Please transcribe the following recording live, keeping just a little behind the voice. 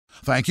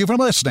Thank you for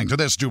listening to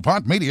this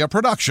DuPont Media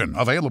production,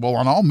 available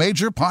on all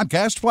major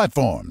podcast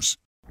platforms.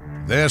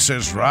 This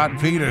is Rod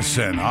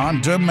Peterson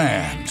on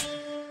demand.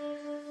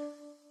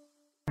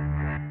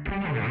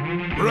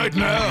 Right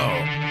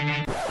now,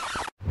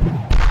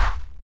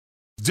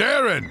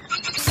 Darren.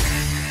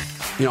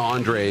 You know,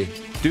 Andre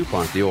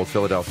DuPont, the old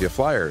Philadelphia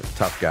Flyer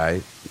tough guy,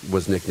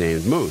 was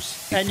nicknamed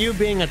Moose. And you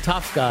being a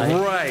tough guy.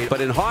 Right.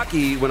 But in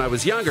hockey, when I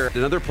was younger,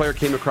 another player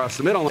came across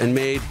the middle and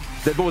made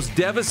the most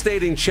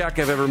devastating check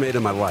I've ever made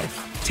in my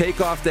life. Take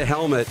off the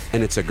helmet,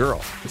 and it's a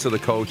girl. And so the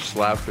coach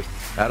slapped her.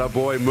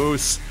 Attaboy,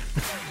 Moose.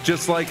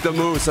 Just like the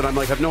Moose. And I'm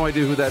like, I have no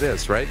idea who that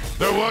is, right?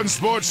 The one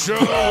sports show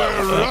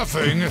where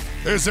roughing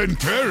is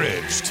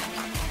encouraged.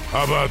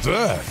 How about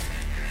that?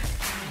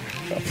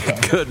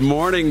 Good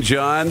morning,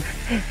 John.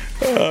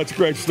 That's a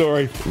great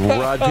story.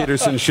 Rod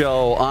Peterson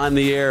Show on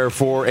the air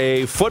for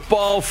a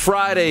Football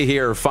Friday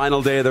here.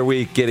 Final day of the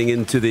week, getting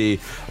into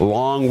the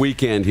long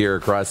weekend here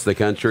across the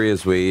country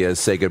as we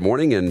say good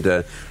morning. And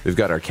we've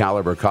got our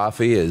Caliber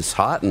coffee is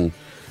hot and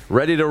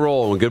ready to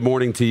roll. And good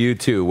morning to you,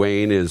 too.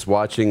 Wayne is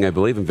watching, I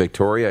believe, in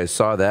Victoria. I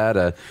saw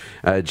that.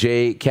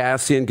 Jay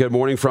Cassian, good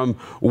morning from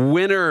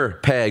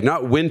Winnipeg.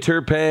 Not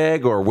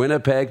Winterpeg or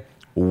Winnipeg.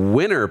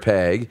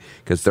 Winnipeg,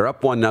 because they're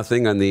up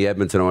 1-0 on the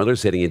Edmonton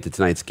Oilers heading into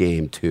tonight's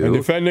game, too. And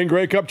defending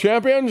Grey Cup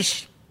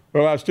champions for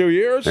the last 2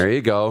 years. There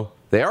you go.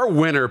 They are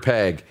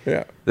Winnipeg.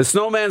 Yeah. The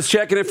Snowman's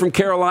checking in from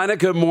Carolina.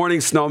 Good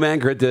morning, Snowman.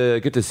 Good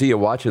to see you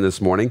watching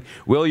this morning.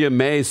 William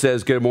May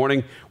says, good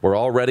morning. We're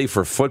all ready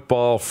for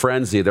football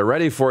frenzy. They're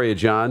ready for you,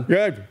 John.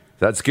 Good.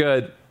 That's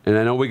good. And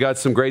I know we got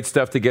some great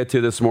stuff to get to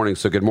this morning.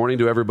 So good morning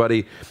to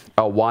everybody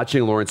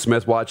watching. Lawrence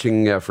Smith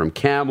watching from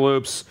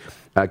Kamloops.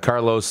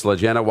 Carlos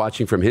Legenda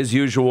watching from his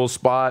usual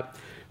spot.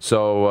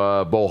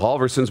 So Bo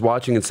Halverson's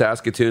watching in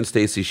Saskatoon.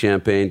 Stacey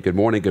Champagne, good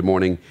morning, good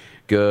morning,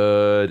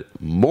 good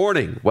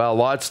morning. Well,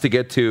 lots to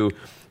get to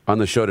on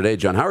the show today,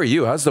 John. How are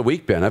you? How's the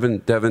week been? I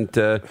haven't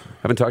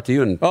talked to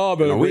you in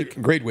a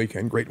week. Great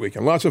weekend.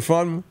 Lots of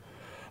fun.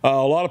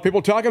 A lot of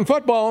people talking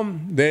football.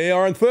 They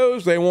are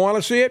enthused. They want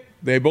to see it.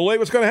 They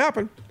believe it's going to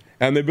happen.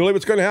 And they believe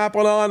it's going to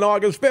happen on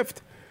August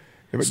 5th.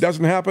 If it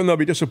doesn't happen, they'll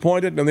be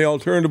disappointed, and the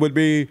alternative would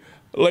be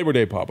Labor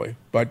Day, probably.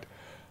 But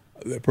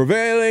the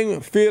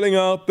prevailing feeling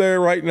out there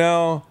right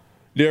now,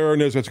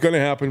 Darren, is it's going to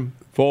happen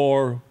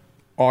for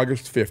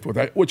August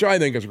 5th, which I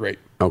think is great.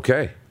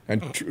 Okay.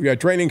 And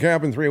training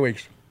camp in 3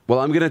 weeks. Well,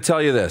 I'm going to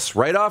tell you this.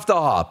 Right off the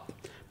hop,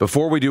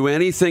 before we do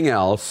anything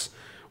else,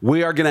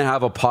 we are going to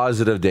have a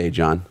positive day,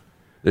 John.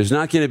 There's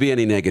not going to be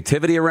any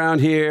negativity around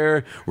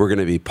here. We're going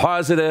to be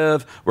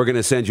positive. We're going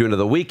to send you into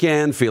the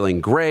weekend feeling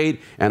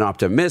great and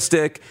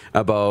optimistic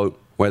about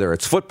whether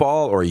it's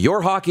football or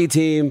your hockey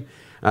team.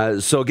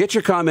 So get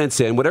your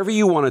comments in. Whatever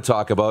you want to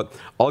talk about,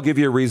 I'll give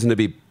you a reason to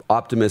be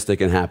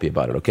optimistic and happy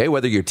about it, okay?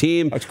 Whether your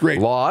team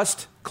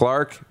lost,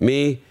 Clark,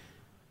 me,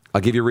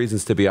 I'll give you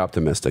reasons to be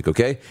optimistic,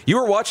 okay? You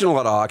were watching a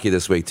lot of hockey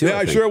this week, too. Yeah,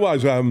 I sure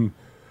was. A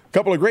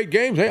couple of great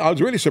games. I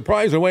was really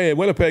surprised the way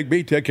Winnipeg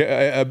beat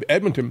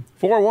Edmonton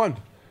 4-1.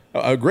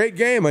 A great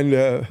game, and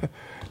that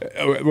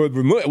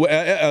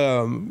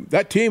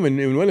team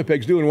in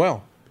Winnipeg's doing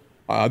well.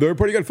 They're a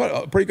pretty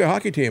good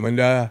hockey team, and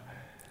I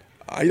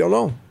don't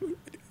know.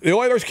 The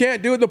Oilers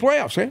can't do it in the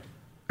playoffs, eh?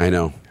 I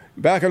know.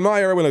 Back in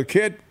my era when I was a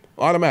kid,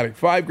 automatic.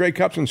 5 Grey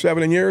Cups in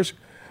 7 years,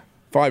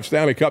 5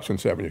 Stanley Cups in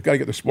 7 years. Got to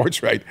get the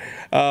sports right.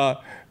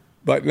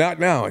 But not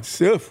now. It's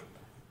stiff.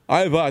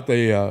 I thought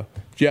the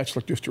Jets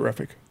looked just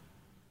terrific.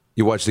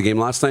 You watched the game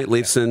last night,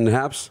 Leafs and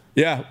Habs?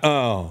 Yeah.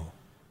 Oh,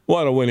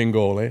 what a winning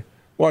goal, eh?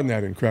 Wasn't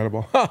that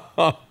incredible?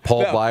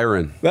 Paul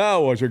Byron. That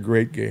was a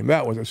great game.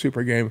 That was a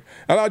super game.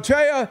 And I'll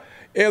tell you,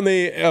 in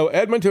the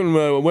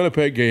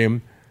Edmonton-Winnipeg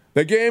game,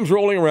 the game's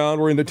rolling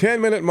around. We're in the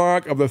 10-minute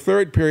mark of the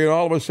third period.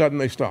 All of a sudden,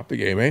 they stopped the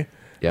game, eh?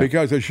 Yeah.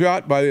 Because a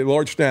shot by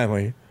Lord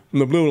Stanley from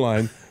the blue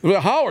line. It was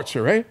a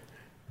howitzer, eh?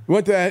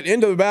 Went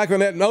into the back of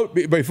the net out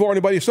before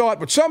anybody saw it,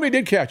 but somebody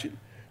did catch it.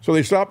 So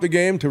they stopped the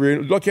game to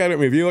look at it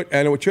and review it,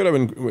 and it should have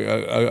been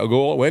a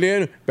goal. It went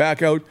in,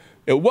 back out.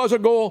 It was a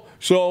goal,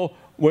 so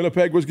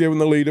Winnipeg was given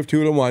the lead of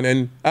 2-1.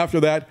 And after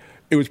that,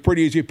 it was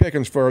pretty easy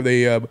pickings for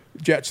the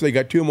Jets. They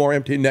got 2 more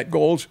empty net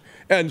goals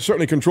and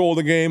certainly controlled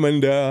the game.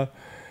 And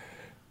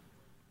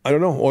I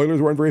don't know.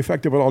 Oilers weren't very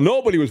effective at all.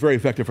 Nobody was very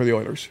effective for the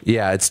Oilers.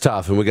 Yeah, it's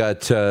tough. And we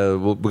got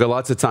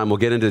lots of time. We'll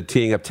get into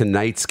teeing up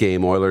tonight's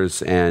game,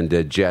 Oilers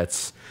and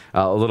Jets,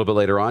 a little bit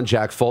later on.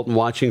 Jack Fulton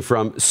watching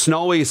from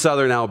snowy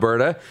southern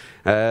Alberta.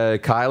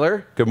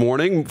 Kyler, good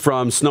morning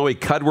from snowy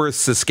Cudworth,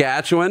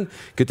 Saskatchewan.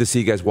 Good to see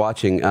you guys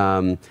watching.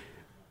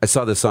 I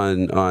saw this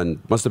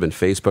on must have been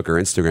Facebook or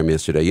Instagram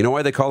yesterday. You know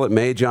why they call it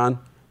May, John?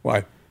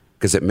 Why?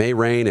 Because it may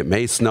rain, it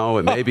may snow,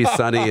 it may be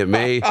sunny, it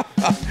may...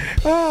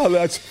 Oh,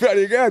 that's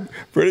pretty good.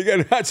 Pretty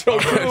good. That's so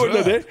true,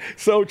 isn't it?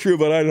 So true,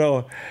 but I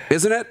know.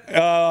 Isn't it?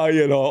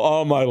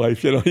 All my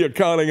life, you're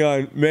counting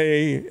on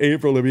May,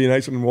 April to be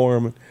nice and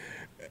warm.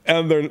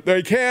 And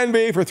they can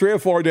be for 3 or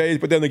 4 days,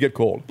 but then they get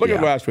cold. Look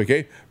at last week,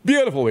 eh?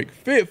 Beautiful week.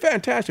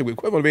 Fantastic week.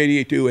 Equivalent of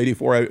 82,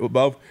 84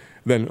 above.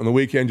 Then on the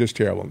weekend, just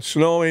terrible. And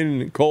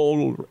snowing,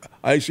 cold,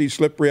 icy,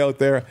 slippery out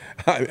there,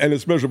 and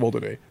it's miserable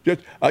today.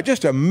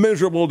 Just a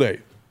miserable day.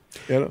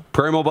 You know?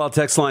 Prairie Mobile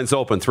text line's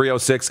open,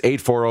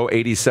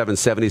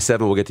 306-840-8777.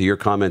 We'll get to your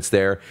comments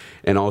there.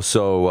 And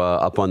also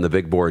up on the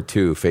big board,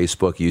 too,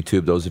 Facebook,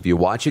 YouTube, those of you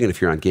watching. And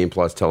if you're on Game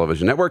Plus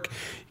Television Network,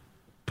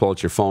 pull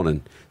out your phone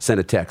and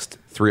send a text,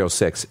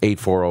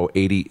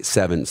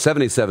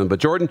 306-840-8777. But,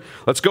 Jordan,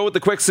 let's go with the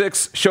quick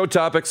six show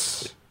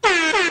topics.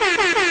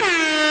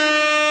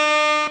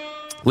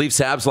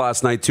 Leafs-Habs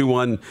last night,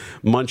 2-1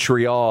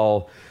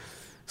 Montreal.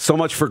 So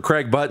much for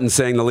Craig Button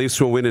saying the Leafs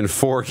will win in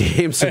 4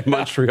 games and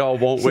Montreal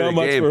won't win a game.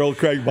 So much for old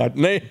Craig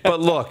Button. Eh? But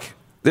look,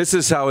 this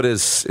is how it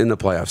is in the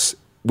playoffs.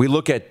 We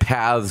look at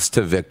paths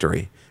to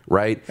victory,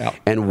 right? Yeah.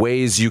 And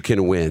ways you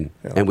can win.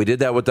 Yeah. And we did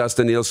that with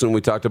Dustin Nielsen.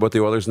 We talked about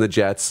the Oilers and the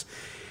Jets.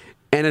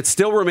 And it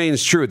still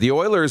remains true. The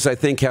Oilers, I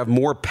think, have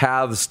more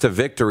paths to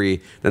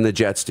victory than the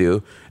Jets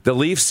do. The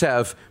Leafs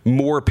have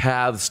more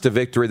paths to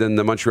victory than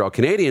the Montreal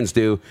Canadiens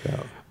do.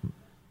 Yeah.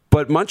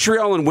 But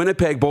Montreal and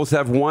Winnipeg both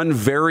have one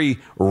very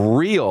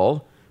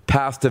real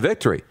path to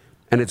victory,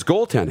 and it's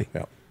goaltending.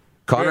 Yeah.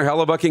 Connor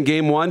Hellebuck in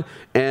Game 1,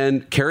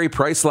 and Carey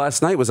Price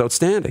last night was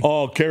outstanding.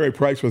 Oh, Carey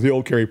Price was the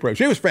old Carey Price.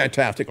 He was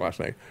fantastic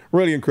last night.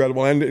 Really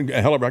incredible. And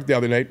Hellebuck the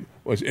other night,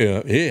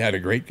 he had a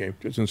great game,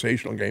 a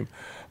sensational game.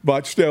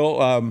 But still,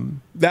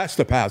 that's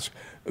the path.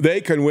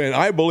 They can win.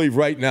 I believe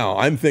right now,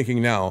 I'm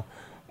thinking now,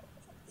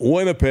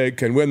 Winnipeg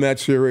can win that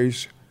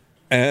series.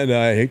 And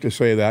I hate to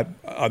say that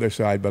other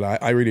side, but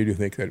I really do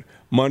think that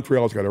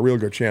Montreal's got a real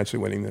good chance of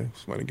winning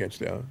this one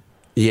against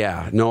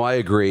Yeah, no, I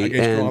agree.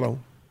 Against Toronto.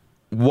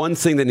 One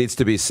thing that needs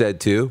to be said,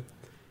 too,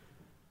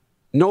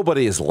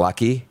 nobody is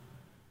lucky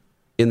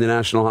in the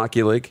National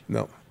Hockey League.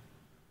 No.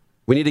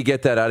 We need to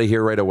get that out of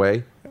here right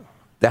away.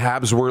 The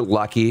Habs weren't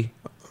lucky.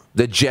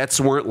 The Jets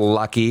weren't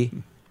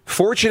lucky.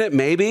 Fortunate,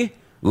 maybe.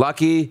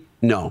 Lucky,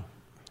 no.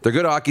 They're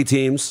good hockey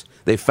teams.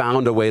 They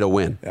found a way to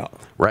win,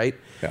 right?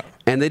 Yeah.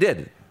 And they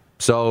did.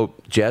 So,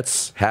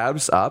 Jets,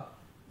 Habs up.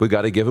 We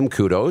got to give them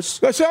kudos.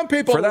 But some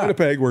people in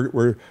Winnipeg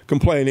were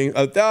complaining,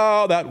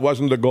 that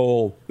wasn't a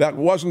goal. That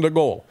wasn't a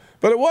goal.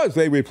 But it was.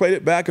 They replayed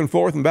it back and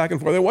forth and back and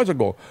forth. It was a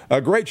goal.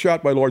 A great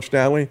shot by Lord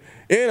Stanley.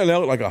 In and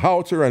out like a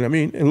howitzer.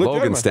 And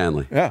Logan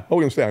Stanley. Yeah,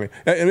 Logan Stanley.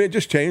 And it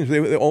just changed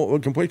the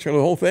complete the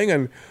whole thing.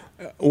 And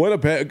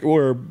Winnipeg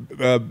or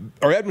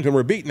Edmonton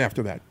were beaten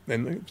after that,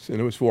 and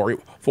it was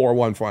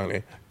 4-1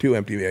 finally. 2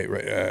 empty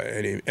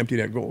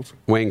net goals.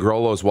 Wayne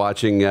Grollo's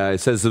watching.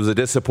 Says it was a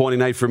disappointing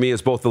night for me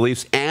as both the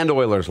Leafs and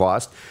Oilers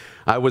lost.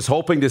 I was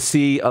hoping to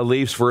see a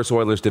Leafs versus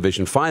Oilers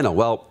division final.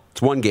 Well,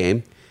 it's one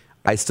game.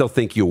 I still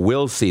think you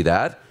will see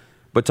that,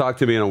 but talk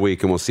to me in a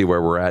week and we'll see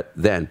where we're at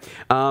then.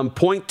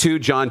 Point 2,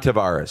 John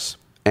Tavares,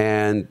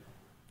 and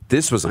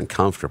this was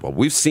uncomfortable.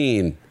 I've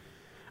seen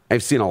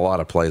a lot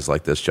of plays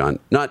like this, John.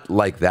 Not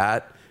like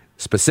that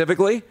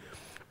specifically,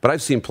 but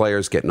I've seen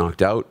players get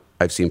knocked out.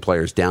 I've seen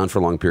players down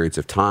for long periods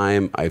of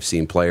time. I've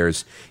seen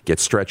players get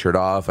stretchered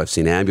off. I've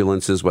seen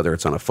ambulances, whether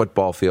it's on a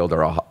football field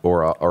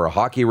or a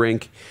hockey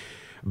rink.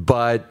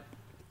 But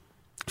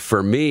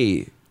for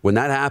me, when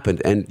that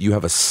happened, and you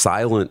have a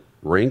silent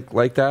rink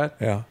like that,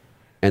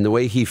 and the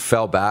way he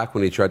fell back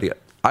when he tried to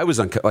get, I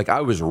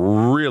was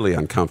really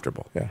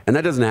uncomfortable. Yeah. And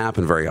that doesn't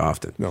happen very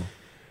often. No.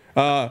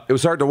 It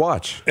was hard to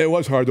watch. It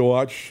was hard to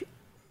watch.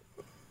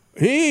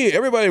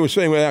 Everybody was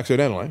saying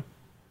accidentally.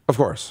 Of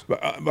course.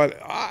 But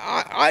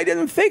I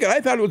didn't think it. I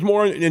thought it was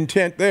more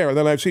intent there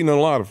than I've seen in a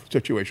lot of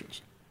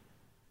situations.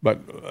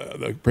 But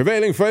the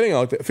prevailing feeling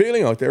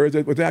out there is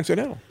it was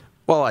accidental.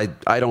 Well,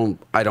 I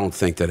don't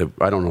think that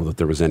I don't know that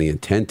there was any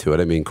intent to it.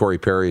 I mean, Corey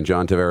Perry and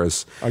John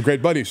Tavares are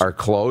great buddies. Are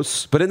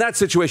close. But in that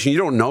situation, you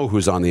don't know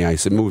who's on the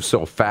ice. It moves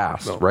so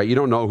fast, right? You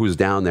don't know who's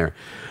down there.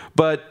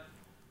 But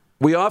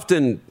we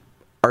often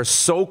are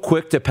so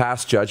quick to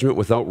pass judgment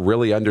without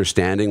really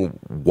understanding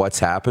what's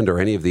happened or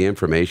any of the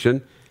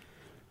information.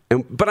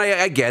 But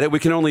I get it. We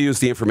can only use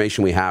the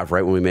information we have,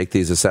 right, when we make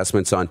these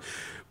assessments on,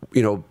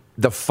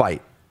 the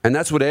fight. And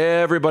that's what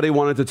everybody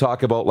wanted to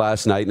talk about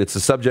last night, and it's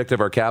the subject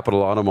of our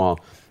Capital Ottawa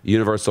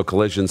Universal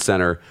Collision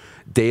Center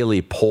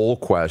daily poll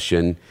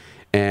question.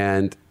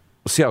 And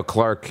we'll see how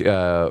Clark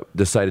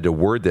decided to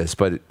word this,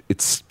 but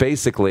it's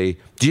basically,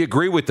 do you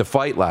agree with the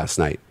fight last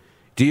night?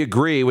 Do you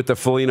agree with the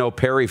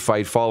Foligno-Perry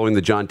fight following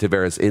the John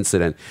Tavares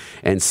incident?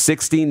 And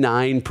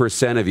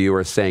 69% of you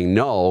are saying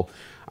no.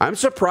 I'm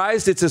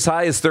surprised it's as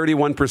high as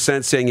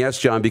 31% saying yes,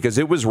 John, because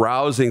it was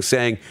rousing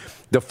saying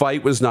the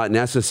fight was not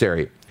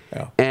necessary.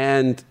 Yeah.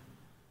 And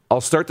I'll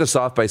start this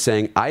off by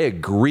saying I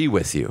agree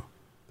with you.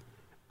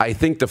 I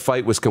think the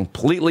fight was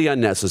completely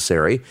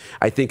unnecessary.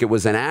 I think it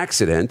was an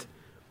accident.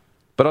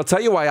 But I'll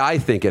tell you why I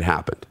think it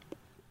happened.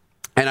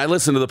 And I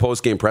listened to the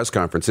post-game press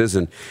conferences,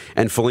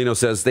 and Foligno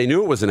says they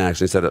knew it was an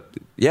accident. He said,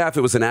 yeah, if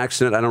it was an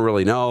accident, I don't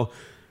really know.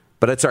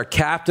 But it's our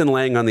captain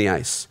laying on the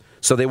ice.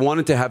 So they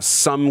wanted to have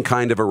some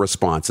kind of a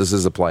response. This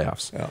is the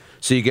playoffs. Yeah.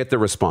 So you get the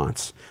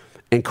response.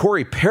 And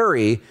Corey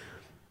Perry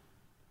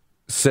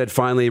said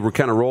finally,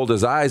 kind of rolled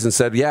his eyes and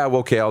said, yeah, well,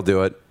 okay, I'll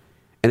do it.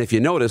 And if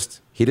you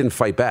noticed, he didn't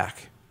fight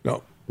back.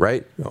 No.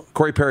 right? No.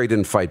 Corey Perry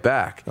didn't fight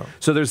back. No.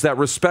 So there's that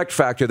respect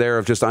factor there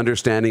of just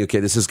understanding, okay,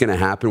 this is going to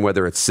happen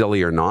whether it's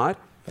silly or not.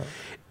 No.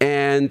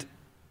 And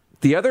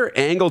the other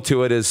angle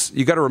to it is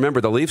you got to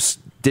remember the Leafs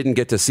didn't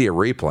get to see a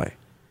replay.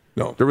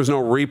 No. There was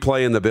no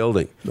replay in the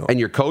building. No. And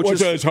your coach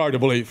Which is hard to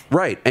believe.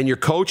 Right. And your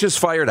coach is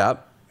fired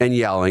up and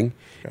yelling,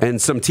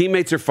 and some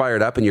teammates are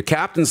fired up, and your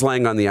captain's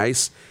laying on the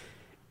ice,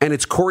 and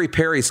it's Corey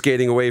Perry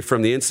skating away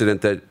from the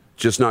incident that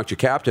just knocked your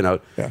captain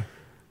out. Yeah.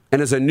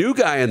 And as a new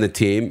guy on the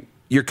team,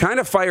 you're kind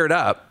of fired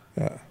up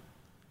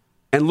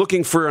and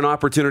looking for an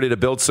opportunity to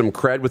build some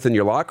cred within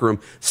your locker room,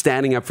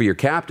 standing up for your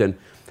captain,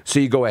 so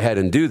you go ahead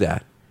and do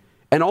that.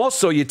 And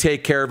also you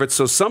take care of it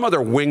so some other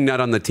wingnut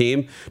on the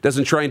team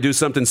doesn't try and do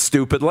something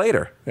stupid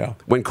later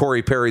when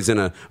Corey Perry's in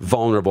a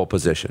vulnerable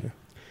position.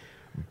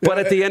 But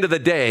at the end of the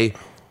day,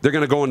 they're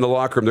going to go in the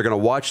locker room, they're going to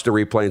watch the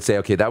replay and say,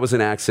 okay, that was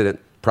an accident,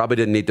 probably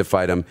didn't need to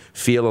fight him,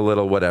 feel a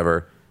little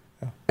whatever,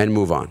 and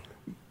move on.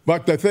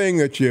 But the thing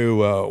that you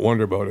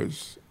wonder about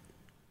is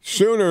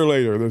sooner or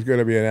later there's going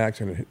to be an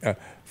accident,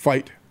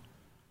 fight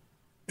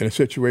in a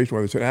situation,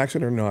 whether it's an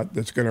accident or not,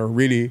 that's going to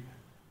really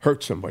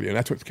hurt somebody, and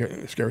that's what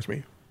scares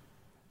me.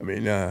 I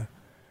mean,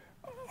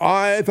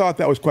 I thought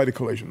that was quite a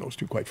collision, those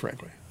two, quite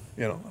frankly.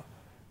 You know,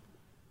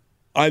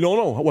 I don't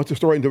know. What's the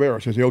story in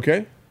Tavares? Is he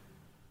okay?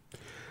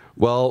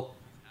 Well,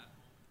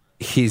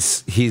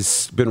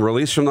 he's been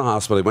released from the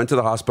hospital. He went to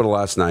the hospital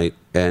last night,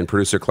 and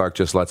producer Clark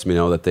just lets me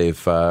know that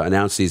they've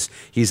announced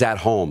he's at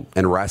home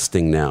and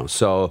resting now.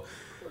 So,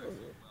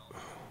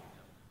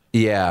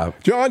 yeah.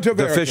 John Tavares.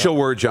 The official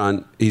word,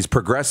 John, he's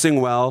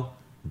progressing well,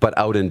 but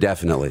out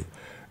indefinitely.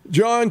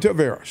 John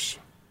Tavares.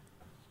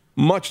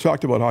 Much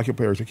talked about hockey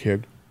player as a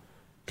kid.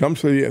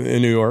 Comes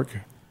in New York.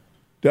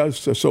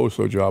 Does a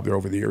so-so job there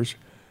over the years.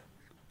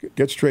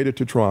 Gets traded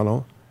to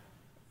Toronto.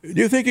 Do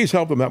you think he's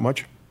helped them that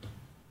much?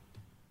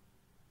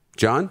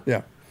 John?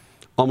 Yeah.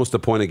 Almost a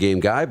point-a-game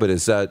guy, but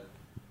is that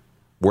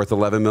worth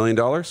 $11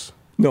 million?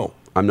 No.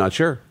 I'm not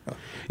sure. No.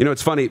 You know,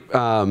 it's funny.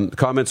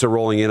 Comments are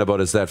rolling in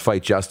about is that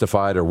fight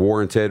justified or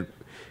warranted.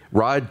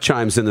 Rod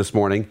chimes in this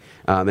morning,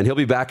 and he'll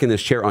be back in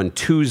this chair on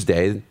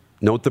Tuesday.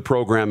 Note the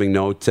programming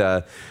note.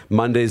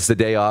 Monday's the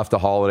day off, the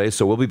holiday,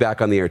 so we'll be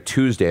back on the air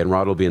Tuesday, and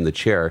Rod will be in the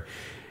chair.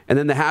 And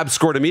then the Habs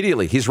scored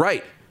immediately. He's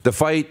right. The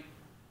fight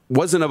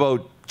wasn't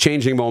about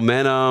changing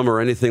momentum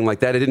or anything like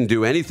that. It didn't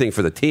do anything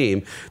for the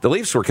team. The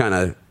Leafs were kind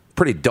of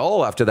pretty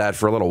dull after that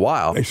for a little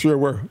while. They sure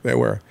were. They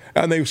were.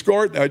 And they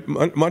scored.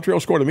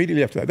 Montreal scored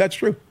immediately after that. That's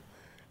true.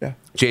 Yeah.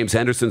 James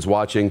Henderson's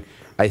watching,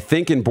 I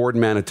think, in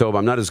Borden, Manitoba.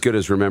 I'm not as good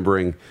as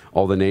remembering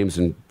all the names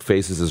and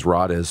faces as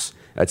Rod is.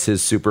 That's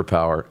his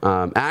superpower.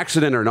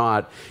 Accident or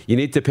not, you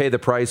need to pay the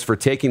price for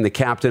taking the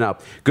captain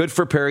up. Good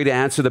for Perry to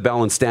answer the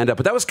bell and stand up.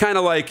 But that was kind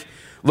of like,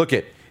 look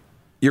it,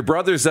 your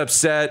brother's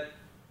upset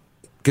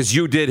because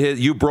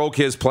you broke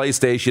his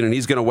PlayStation and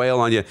he's going to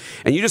wail on you.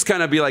 And you just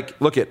kind of be like,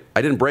 look it,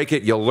 I didn't break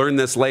it. You'll learn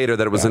this later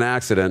that it was an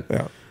accident.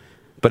 Yeah.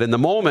 But in the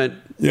moment,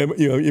 you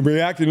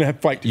react in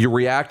that fight. You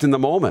react in the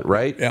moment,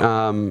 right?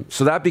 Yeah.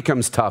 So that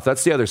becomes tough.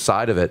 That's the other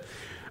side of it.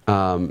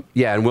 And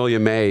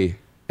William May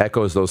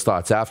echoes those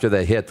thoughts. After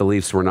the hit, the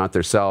Leafs were not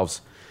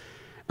themselves.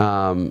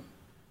 So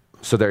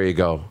there you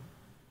go.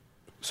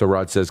 So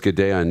Rod says, good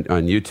day on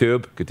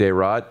YouTube. Good day,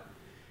 Rod.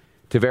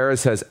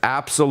 Tavares has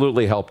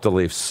absolutely helped the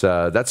Leafs.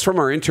 That's from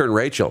our intern,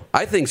 Rachel.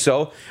 I think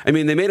so. I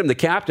mean, they made him the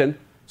captain,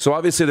 so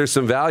obviously there's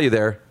some value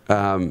there.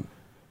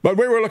 But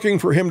we were looking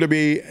for him to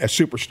be a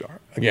superstar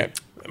again.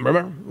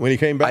 Remember when he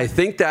came back? I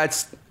think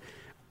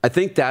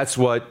that's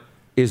what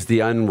is the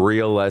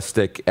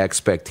unrealistic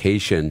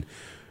expectation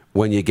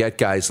when you get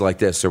guys like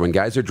this, or when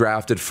guys are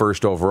drafted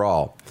first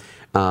overall.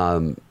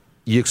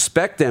 You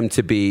expect them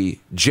to be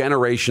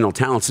generational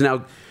talents.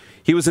 Now,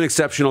 he was an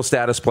exceptional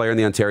status player in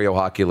the Ontario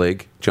Hockey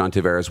League, John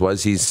Tavares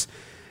was. He's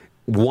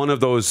one of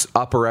those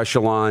upper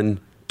echelon,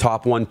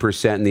 top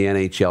 1% in the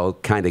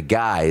NHL kind of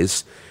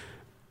guys.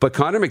 But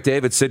Connor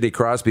McDavid, Sidney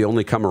Crosby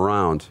only come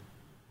around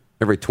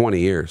every 20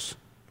 years,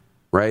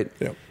 right?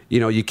 Yep. You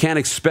know, you can't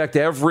expect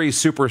every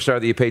superstar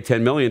that you pay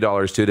 $10 million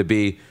to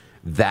be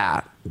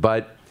that.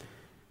 But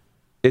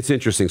it's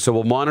interesting. So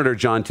we'll monitor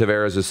John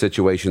Tavares'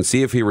 situation,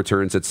 see if he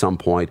returns at some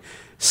point.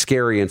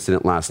 Scary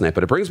incident last night.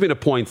 But it brings me to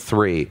point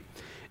 3.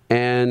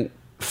 And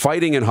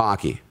fighting in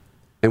hockey,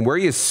 and where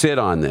you sit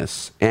on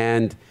this,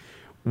 and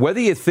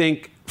whether you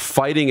think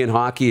fighting in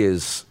hockey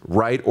is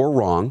right or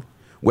wrong,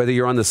 whether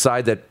you're on the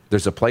side that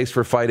there's a place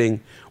for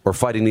fighting or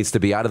fighting needs to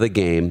be out of the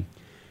game,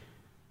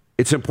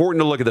 it's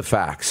important to look at the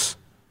facts.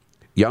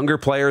 Younger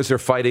players are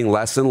fighting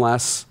less and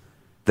less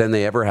than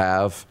they ever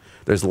have.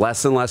 There's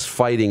less and less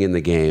fighting in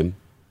the game.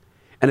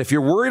 And if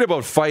you're worried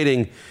about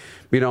fighting,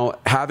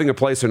 having a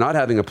place or not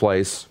having a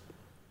place,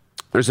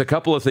 there's a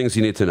couple of things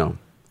you need to know.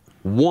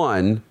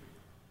 One,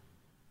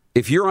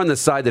 if you're on the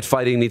side that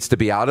fighting needs to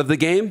be out of the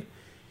game,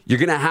 you're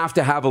going to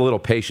have a little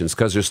patience,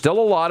 because there's still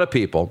a lot of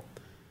people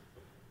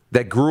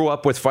that grew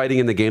up with fighting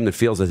in the game that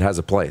feels it has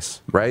a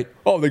place, right?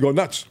 Oh, they go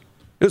nuts.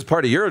 It was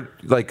part of your,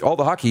 all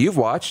the hockey you've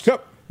watched.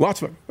 Yep,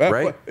 lots of it.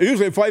 Right?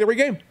 Usually they fight every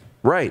game.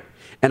 Right.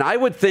 And I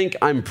would think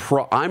I'm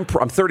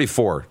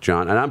 34,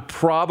 John, and I'm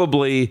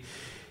probably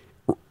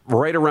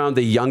right around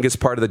the youngest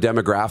part of the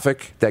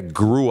demographic that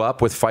grew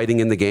up with fighting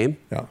in the game.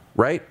 Yeah.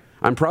 Right?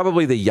 I'm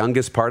probably the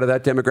youngest part of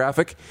that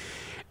demographic.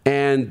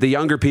 And the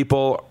younger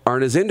people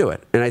aren't as into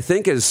it. And I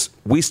think as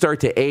we start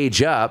to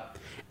age up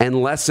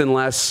and less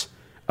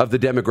of the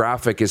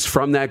demographic is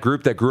from that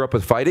group that grew up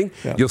with fighting,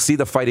 you'll see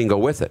the fighting go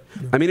with it.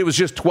 I mean, it was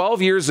just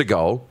 12 years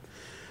ago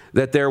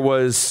that there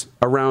was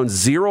around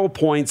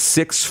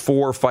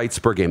 0.64 fights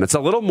per game. It's a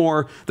little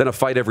more than a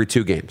fight every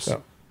 2 games,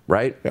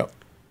 right? Yeah.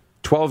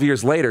 12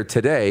 years later,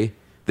 today,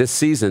 this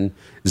season,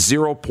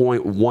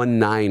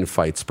 0.19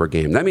 fights per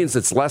game. That means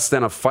it's less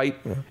than a fight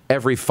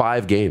every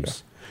 5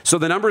 games. So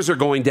the numbers are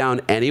going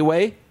down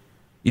anyway.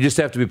 You just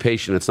have to be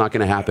patient. It's not going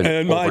to happen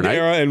overnight. In my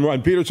era, and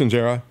Ron Peterson's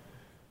era,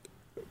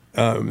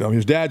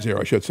 his dad's era,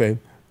 I should say,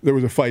 there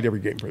was a fight every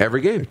game.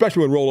 Every game.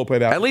 Especially when Rolo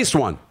played out. At least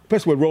one.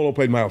 Especially when Rolo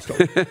played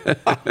Milestone.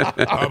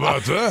 How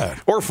about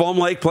that? Or Foam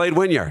Lake played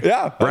Wynyard.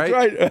 Yeah, that's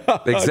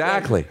right.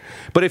 Exactly.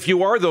 But if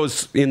you are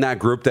those in that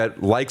group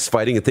that likes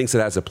fighting and thinks it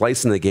has a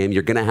place in the game,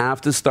 you're going to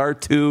have to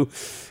start to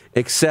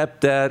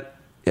accept that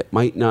it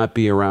might not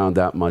be around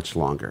that much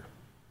longer.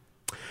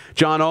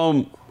 John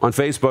Ohm on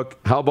Facebook,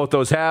 how about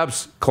those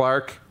Habs,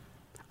 Clark?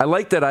 I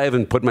like that I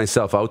haven't put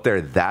myself out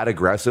there that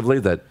aggressively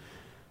that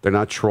they're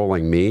not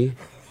trolling me.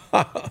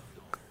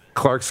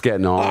 Clark's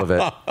getting all of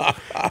it.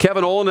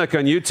 Kevin Olnick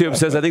on YouTube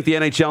says, I think the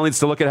NHL needs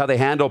to look at how they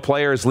handle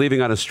players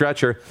leaving on a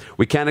stretcher.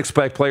 We can't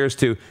expect players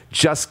to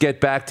just get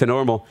back to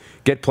normal.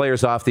 Get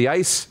players off the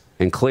ice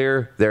and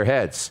clear their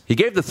heads. He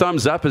gave the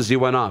thumbs up as he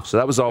went off. So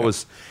that was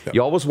always,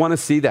 you always want to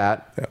see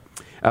that.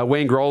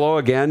 Wayne Grollo,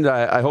 again,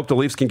 I hope the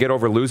Leafs can get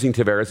over losing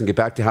Tavares and get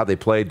back to how they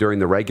played during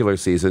the regular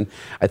season.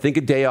 I think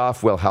a day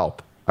off will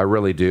help. I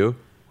really do.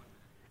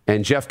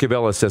 And Jeff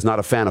Cabela says, not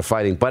a fan of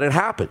fighting, but it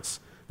happens.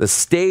 The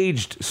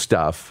staged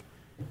stuff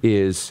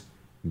is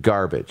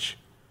garbage.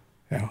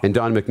 Yeah. And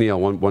Don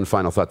McNeil, one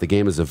final thought. The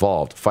game has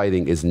evolved.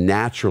 Fighting is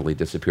naturally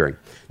disappearing.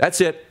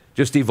 That's it.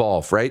 Just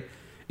evolve, right?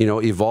 You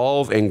know,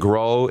 evolve and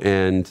grow.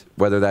 And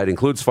whether that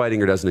includes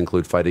fighting or doesn't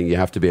include fighting, you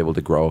have to be able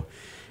to grow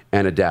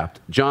and adapt.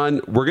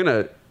 John, we're going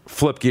to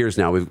flip gears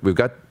now. We've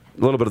got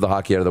a little bit of the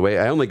hockey out of the way.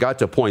 I only got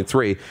to point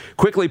 3.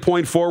 Quickly,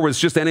 point 4 was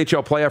just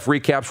NHL playoff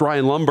recaps.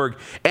 Ryan Lundberg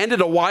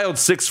ended a wild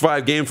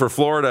 6-5 game for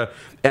Florida,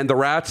 and the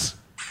Rats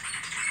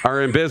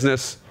are in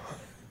business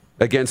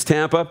against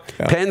Tampa.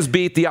 Yeah. Pens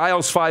beat the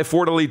Isles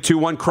 5-4 to lead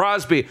 2-1.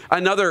 Crosby,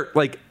 another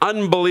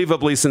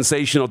unbelievably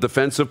sensational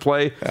defensive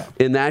play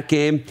in that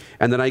game.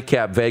 And the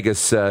nightcap,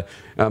 Vegas,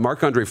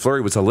 Marc-Andre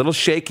Fleury was a little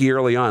shaky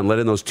early on, let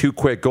in those 2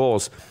 quick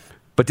goals,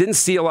 but didn't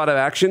see a lot of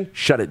action,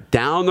 shut it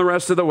down the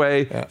rest of the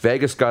way. Yeah.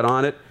 Vegas got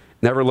on it,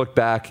 never looked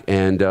back,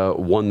 and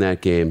won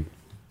that game.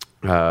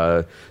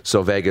 So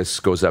Vegas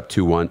goes up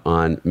 2-1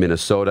 on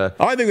Minnesota.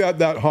 I think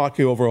that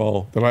hockey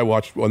overall that I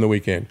watched on the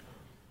weekend,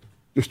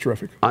 just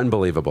terrific.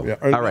 Unbelievable. Yeah.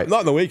 All right.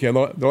 Not on the weekend,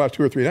 the last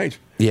 2 or 3 nights.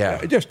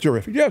 Yeah. Just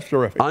terrific. Just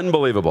terrific.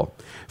 Unbelievable.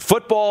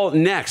 Football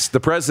next. The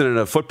president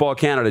of Football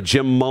Canada,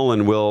 Jim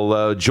Mullen,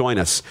 will join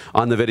us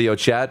on the video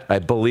chat, I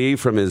believe,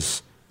 from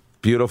his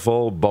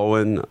beautiful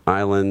Bowen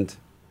Island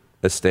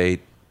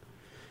estate.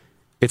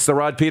 It's the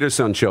Rod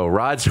Peterson Show.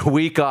 Rod's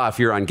week off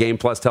here on Game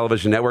Plus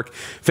Television Network,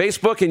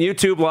 Facebook and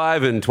YouTube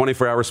Live, and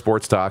 24-hour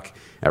sports talk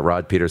at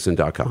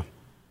rodpeterson.com.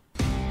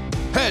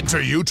 Head to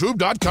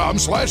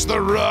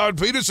youtube.com/The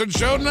Rod Peterson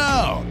Show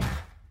now.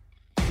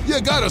 You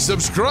gotta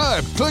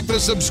subscribe. Click the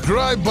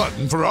subscribe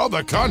button for all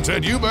the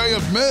content you may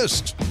have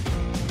missed.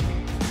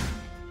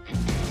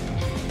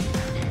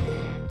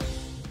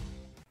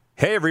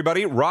 Hey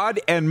everybody, Rod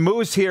and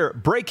Moose here.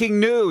 Breaking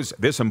news.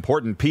 This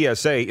important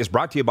PSA is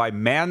brought to you by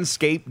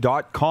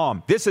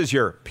Manscaped.com. This is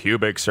your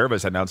pubic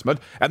service announcement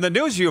and the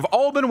news you've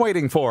all been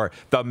waiting for.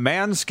 The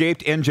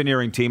Manscaped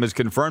engineering team has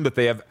confirmed that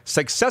they have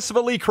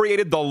successfully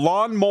created the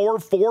Lawnmower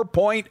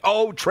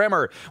 4.0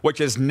 trimmer,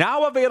 which is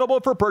now available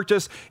for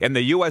purchase in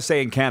the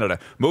USA and Canada.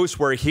 Moose,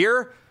 we're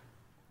here.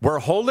 We're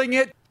holding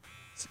it.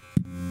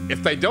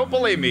 If they don't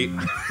believe me,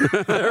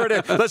 there it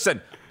is.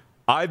 Listen.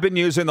 I've been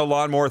using the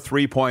Lawnmower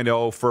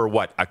 3.0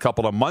 for, a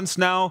couple of months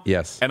now?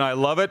 Yes. And I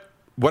love it.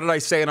 What did I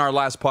say in our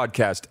last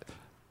podcast?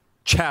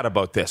 Chat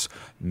about this.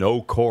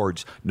 No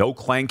cords, no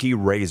clanky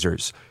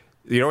razors.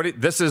 You know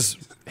what? This is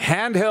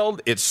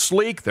handheld. It's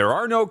sleek. There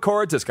are no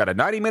cords. It's got a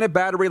 90-minute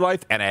battery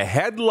life and a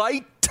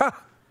headlight.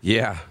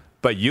 Yeah.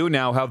 But you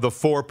now have the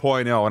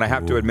 4.0, and I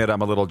have to admit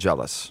I'm a little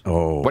jealous.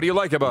 Oh. What do you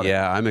like about it?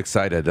 Yeah, I'm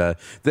excited.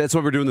 That's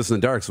why we're doing this in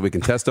the dark, so we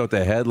can test out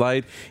the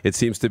headlight. It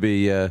seems to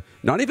be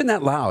not even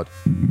that loud.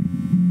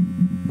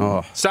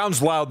 Oh.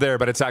 Sounds loud there,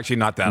 but it's actually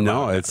not that loud.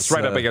 No, it's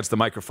right up against the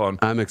microphone.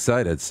 I'm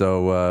excited.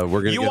 So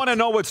we're going to. You want to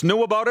know what's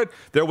new about it?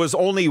 There was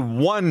only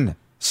one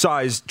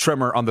size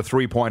trimmer on the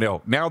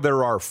 3.0. Now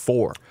there are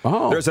 4.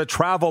 Oh. There's a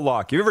travel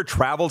lock. You ever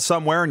traveled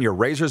somewhere and your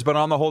razor's been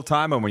on the whole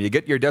time, and when you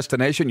get your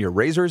destination, your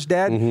razor's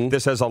dead? Mm-hmm.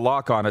 This has a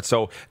lock on it,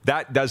 so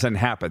that doesn't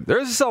happen.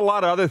 There's a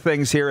lot of other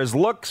things here. As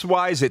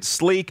looks-wise, it's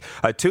sleek,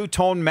 a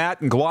 2-tone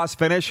matte and gloss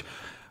finish.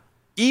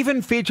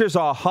 even features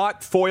a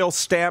hot foil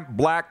stamped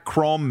black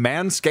chrome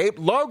Manscaped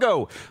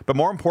logo. But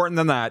more important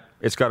than that,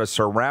 it's got a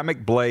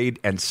ceramic blade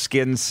and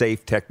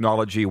skin-safe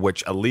technology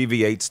which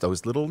alleviates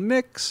those little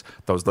nicks,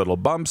 those little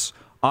bumps.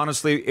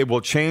 Honestly, it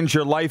will change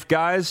your life,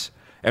 guys.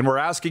 And we're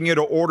asking you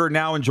to order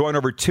now and join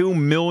over 2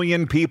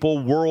 million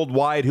people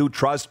worldwide who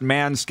trust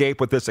Manscaped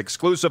with this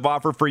exclusive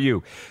offer for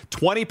you.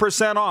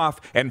 20%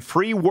 off and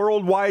free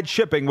worldwide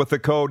shipping with the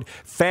code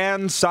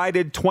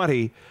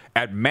FANSIDED20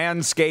 at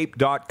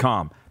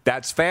manscaped.com.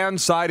 That's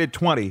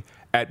FANSIDED20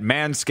 at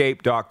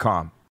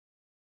manscaped.com.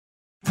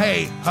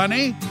 Hey,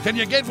 honey, can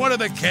you get one of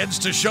the kids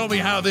to show me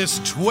how this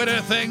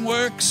Twitter thing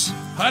works?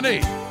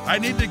 Honey, I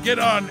need to get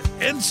on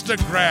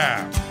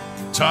Instagram.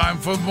 Time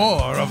for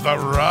more of the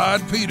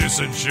Rod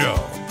Peterson Show.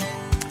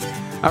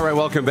 All right,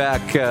 welcome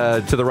back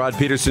to the Rod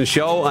Peterson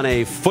Show on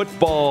a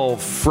Football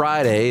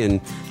Friday. And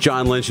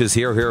John Lynch is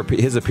here.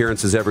 His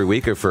appearances every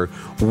week are for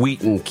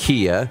Wheaton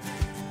Kia.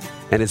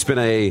 And it's been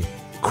a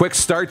quick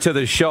start to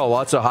the show.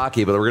 Lots of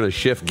hockey, but we're going to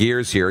shift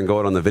gears here and go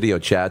out on the video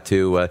chat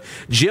to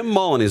Jim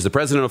Mullen. He's the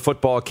president of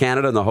Football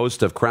Canada and the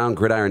host of Crown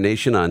Gridiron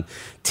Nation on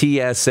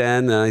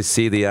TSN. I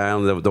see the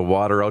island, the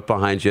water out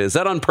behind you. Is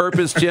that on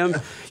purpose, Jim?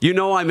 You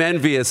know I'm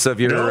envious of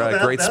your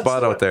great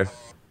spot out there.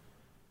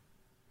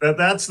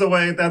 That's the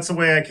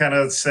way I kind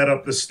of set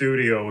up the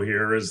studio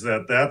here.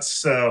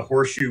 That's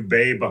Horseshoe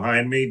Bay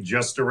behind me,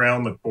 just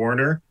around the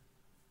corner.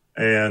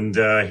 And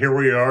here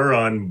we are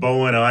on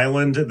Bowen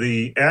Island.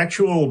 The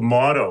actual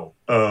motto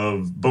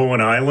of Bowen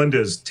Island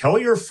is, tell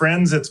your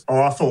friends it's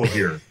awful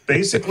here.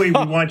 Basically,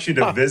 we want you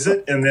to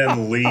visit and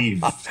then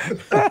leave.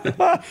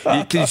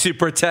 You should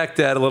protect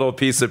that little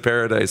piece of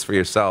paradise for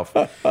yourself.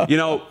 You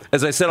know,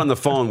 as I said on the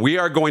phone, we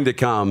are going to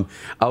come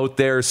out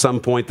there some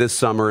point this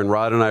summer, and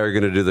Rod and I are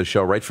going to do the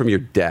show right from your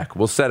deck.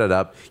 We'll set it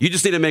up. You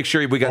just need to make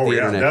sure we got the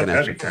internet connection.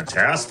 That'd be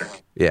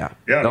fantastic. Yeah,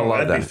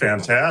 that'd be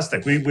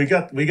fantastic. We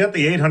got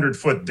the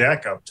 800-foot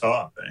deck up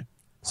top, eh?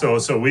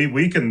 So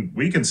we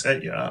can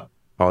set you up.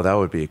 Oh, that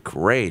would be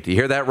great. You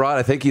hear that, Rod?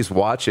 I think he's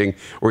watching,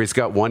 or he's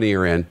got one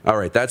ear in. All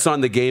right, that's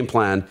on the game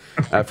plan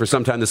for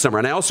sometime this summer.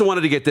 And I also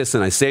wanted to get this,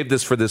 and I saved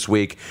this for this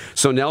week.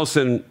 So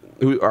Nelson,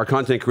 our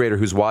content creator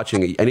who's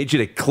watching, I need you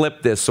to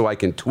clip this so I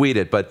can tweet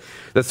it. But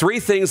the 3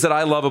 things that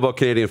I love about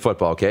Canadian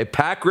football, okay?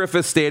 Pack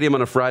Griffith Stadium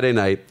on a Friday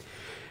night,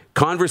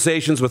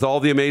 conversations with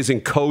all the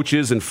amazing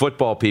coaches and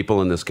football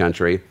people in this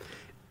country,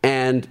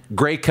 and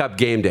Grey Cup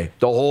game day,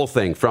 the whole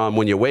thing, from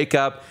when you wake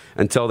up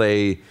until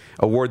they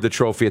award the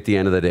trophy at the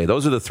end of the day.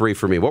 Those are the 3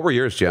 for me. What were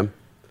yours, Jim?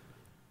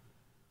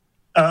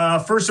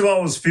 First of all,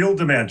 it was field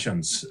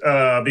dimensions,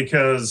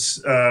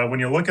 because when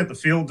you look at the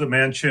field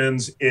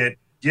dimensions, it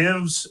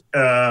gives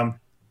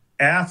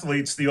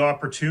athletes the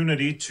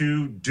opportunity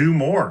to do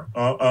more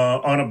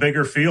on a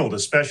bigger field,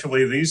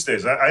 especially these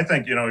days. I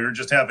think, you're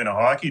just having a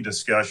hockey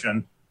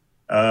discussion.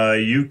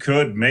 You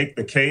could make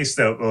the case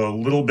that a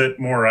little bit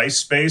more ice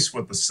space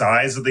with the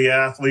size of the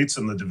athletes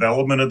and the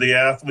development of the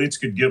athletes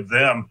could give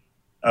them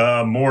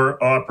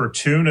more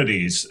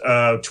opportunities.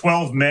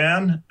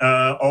 12-man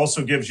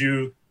also gives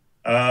you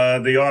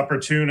the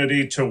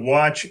opportunity to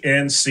watch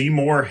and see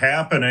more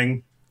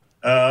happening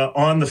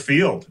on the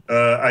field.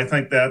 I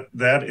think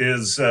that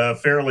is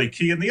fairly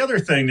key. And the other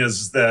thing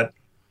is that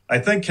I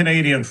think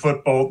Canadian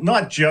football,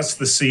 not just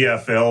the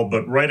CFL,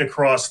 but right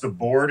across the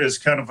board, is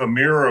kind of a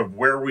mirror of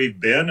where we've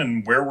been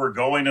and where we're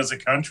going as a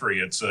country.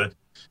 It's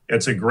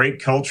a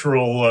great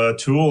cultural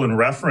tool and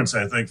reference,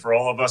 I think, for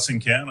all of us in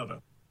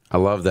Canada. I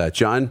love that.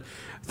 John,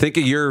 think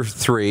of your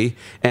 3,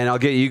 and I'll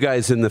get you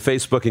guys in the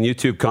Facebook and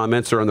YouTube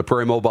comments or on the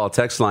Prairie Mobile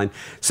text line.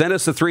 Send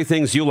us the 3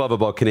 things you love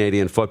about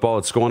Canadian football.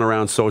 It's going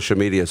around social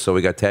media, so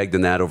we got tagged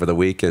in that over the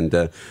week, and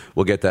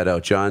we'll get that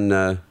out. John,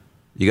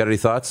 you got any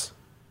thoughts?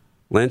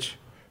 Lynch?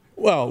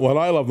 Well, what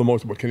I love the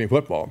most about Canadian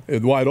football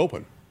is wide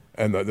open.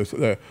 And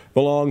the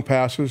long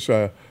passes,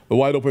 the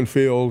wide open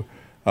field,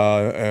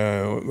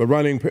 the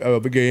running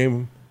of the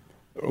game,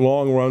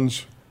 long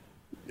runs,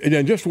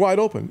 and just wide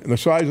open, and the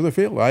size of the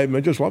field. I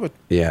just love it.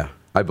 Yeah,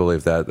 I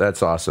believe that.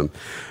 That's awesome.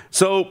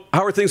 So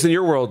how are things in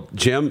your world,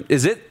 Jim?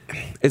 Is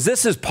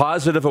this as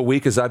positive a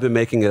week as I've been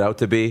making it out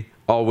to be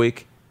all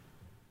week?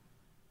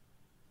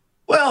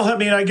 Well, I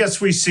mean, I guess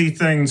we see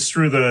things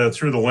through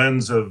the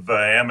lens of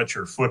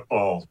amateur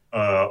football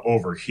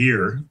over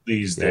here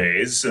these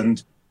days,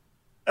 and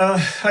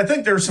I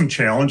think there are some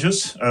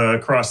challenges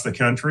across the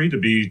country. To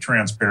be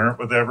transparent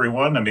with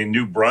everyone, I mean,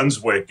 New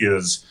Brunswick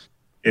is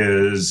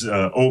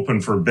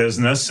open for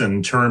business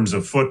in terms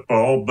of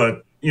football,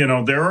 but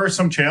there are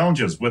some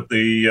challenges with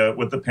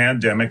the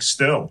pandemic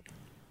still.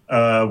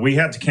 We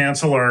had to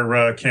cancel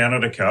our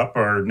Canada Cup,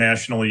 our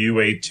national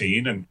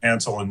U18, and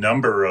cancel a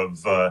number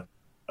of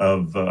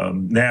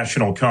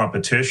national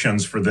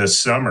competitions for this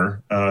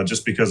summer,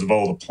 just because of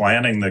all the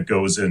planning that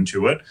goes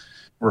into it.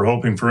 We're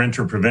hoping for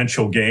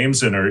interprovincial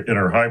games in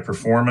our high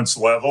performance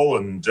level,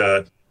 and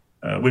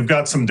we've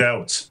got some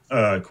doubts,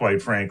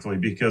 quite frankly,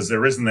 because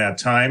there isn't that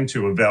time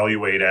to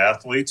evaluate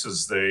athletes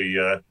as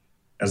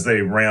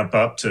they ramp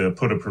up to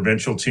put a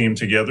provincial team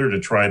together to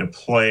try to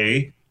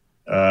play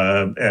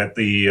at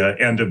the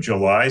end of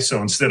July.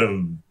 So instead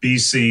of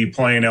BC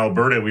playing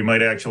Alberta, we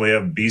might actually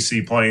have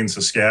BC playing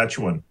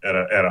Saskatchewan at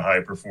a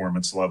high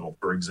performance level,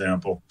 for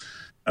example,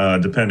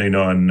 depending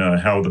on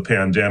how the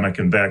pandemic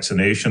and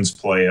vaccinations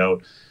play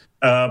out.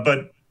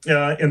 But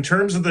in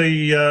terms of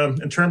the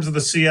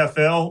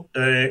CFL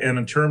and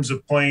in terms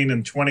of playing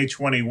in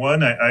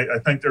 2021, I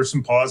think there's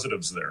some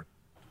positives there.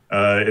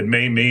 It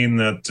may mean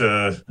that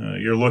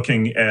you're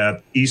looking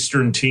at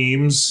Eastern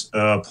teams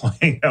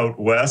playing out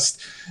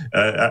west.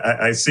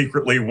 I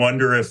secretly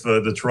wonder if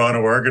the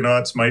Toronto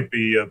Argonauts might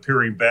be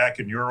appearing back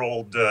in your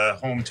old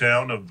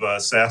hometown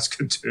of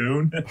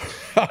Saskatoon.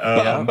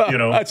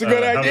 That's a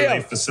good idea. How do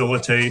they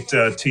facilitate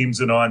teams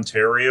in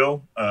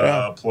Ontario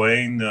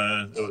playing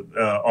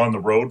on the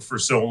road for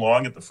so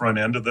long at the front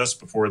end of this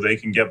before they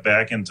can get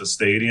back into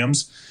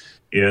stadiums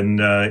in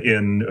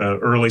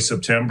early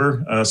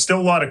September? Still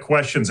a lot of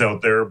questions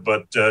out there,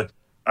 but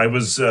I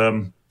was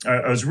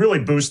really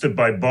boosted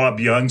by Bob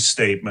Young's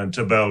statement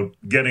about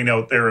getting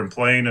out there and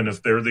playing, and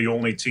if they're the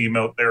only team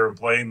out there and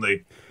playing,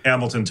 the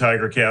Hamilton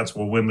Tiger Cats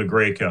will win the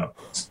Grey Cup.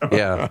 So.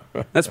 Yeah,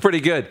 that's pretty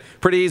good.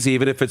 Pretty easy,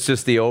 even if it's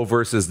just the O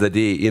versus the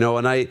D.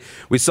 And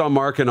we saw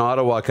Mark in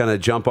Ottawa kind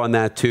of jump on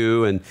that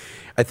too, and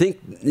I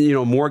think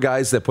more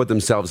guys that put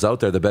themselves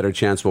out there, the better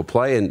chance will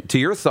play. And to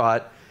your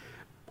thought,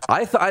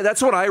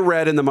 that's what I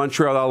read in the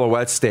Montreal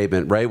Alouettes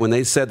statement, right? When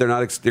they said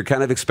they're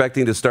kind of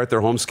expecting to start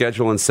their home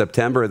schedule in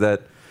September.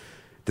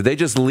 Did they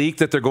just leak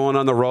that they're going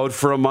on the road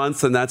for a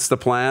month and that's the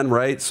plan,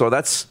 right? So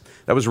that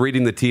was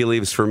reading the tea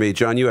leaves for me.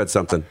 John, you had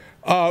something.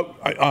 I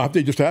have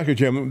to just ask you,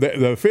 Jim.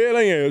 The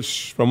feeling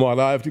is, from what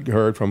I've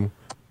heard from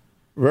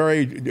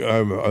very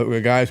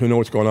guys who know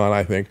what's going on,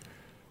 I think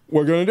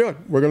we're going to do it.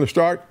 We're going to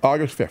start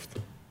August 5th.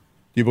 Do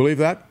you believe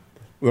that?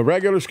 The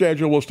regular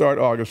schedule will start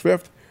August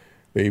 5th.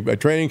 The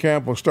training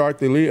camp will start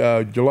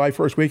the July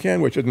 1st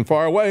weekend, which isn't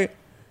far away.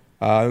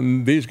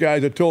 These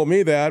guys that told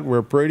me that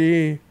were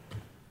pretty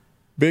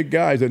big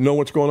guys that know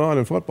what's going on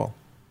in football.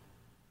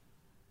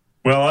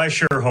 Well, I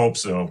sure hope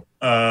so.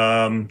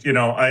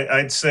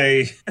 I'd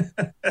say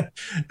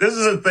this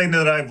is a thing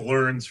that I've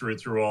learned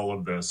through all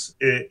of this.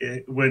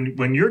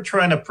 When you're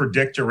trying to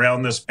predict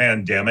around this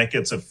pandemic,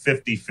 it's a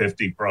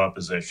 50-50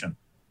 proposition.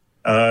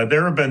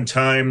 There have been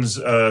times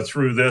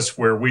through this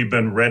where we've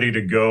been ready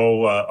to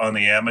go on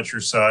the amateur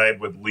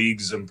side with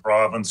leagues and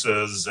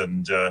provinces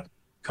and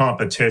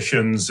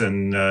competitions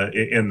and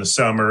in the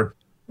summer,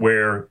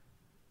 where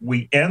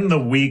we end the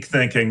week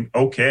thinking,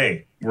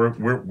 okay,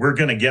 we're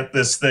going to get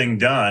this thing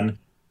done,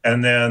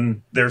 and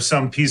then there's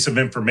some piece of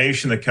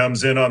information that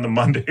comes in on the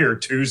Monday or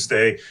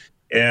Tuesday,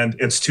 and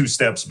it's two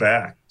steps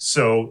back.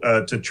 So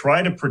to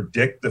try to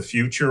predict the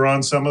future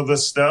on some of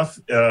this stuff.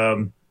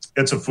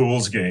 It's a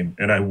fool's game,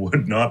 and I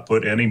would not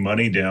put any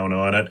money down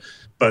on it.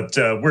 But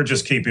we're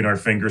just keeping our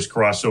fingers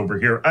crossed over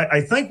here.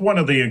 I think one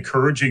of the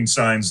encouraging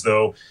signs,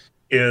 though,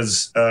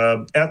 is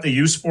at the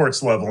U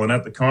Sports level and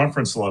at the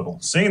conference level,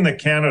 seeing that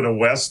Canada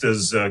West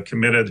is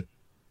committed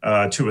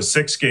to a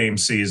 6-game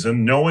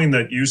season, knowing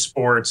that U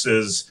Sports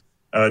is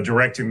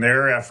directing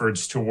their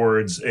efforts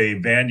towards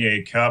a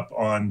Vanier Cup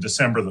on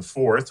December the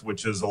 4th,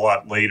 which is a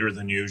lot later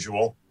than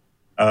usual.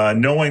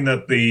 Knowing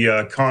that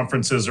the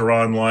conferences are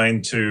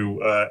online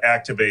to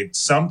activate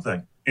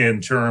something in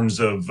terms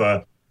of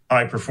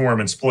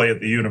high-performance play at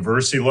the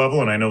university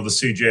level, and I know the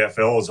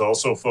CJFL is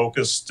also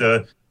focused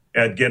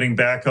at getting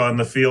back on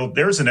the field.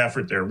 There's an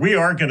effort there. We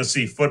are going to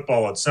see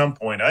football at some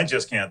point. I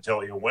just can't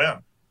tell you when.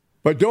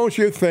 But don't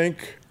you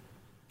think,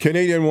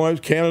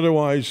 Canadian-wise,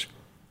 Canada-wise,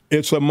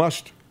 it's a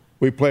must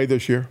we play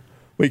this year?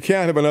 We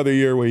can't have another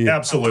year where you...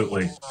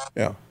 Absolutely.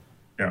 Yeah.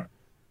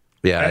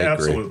 Yeah, I agree.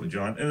 Absolutely,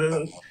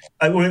 John.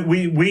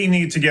 We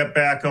need to get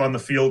back on the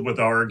field with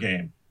our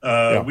game.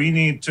 We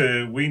need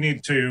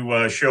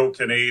to show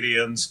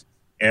Canadians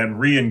and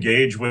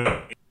re-engage with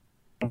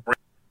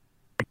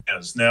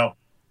us. Now,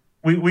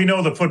 we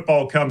know that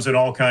football comes in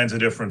all kinds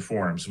of different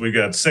forms. We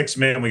got 6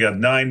 men, we got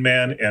 9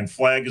 men, and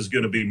flag is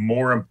going to be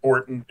more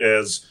important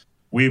as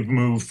we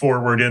move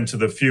forward into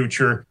the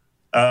future.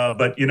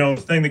 But,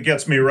 the thing that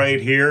gets me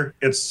right here,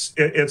 it's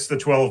the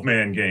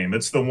 12-man game.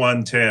 It's the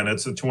 110.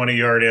 It's the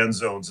 20-yard end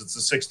zones. It's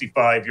the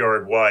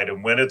 65-yard wide.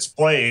 And when it's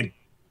played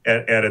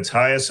at its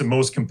highest and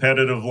most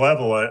competitive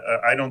level,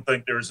 I don't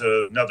think there's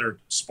another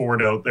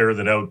sport out there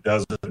that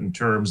outdoes it in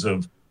terms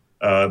of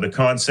the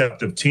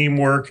concept of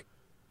teamwork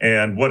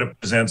and what it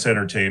presents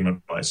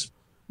entertainment-wise.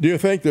 Do you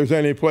think there's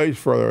any place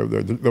for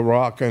the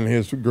Rock and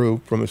his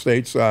group from the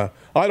States? I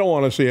don't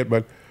want to see it,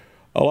 but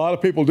a lot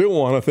of people do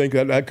want to think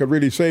that could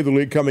really save the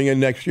league coming in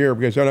next year,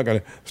 because they're not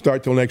going to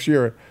start till next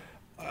year.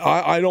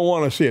 I don't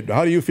want to see it.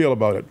 How do you feel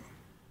about it?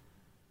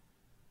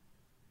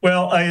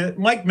 Well,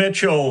 Mike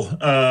Mitchell,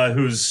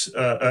 who's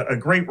a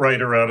great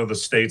writer out of the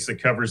States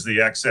that covers the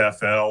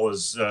XFL,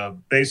 has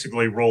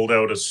basically rolled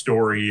out a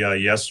story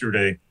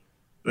yesterday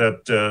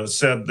that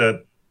said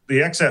that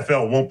the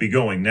XFL won't be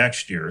going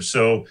next year.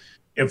 So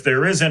if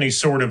there is any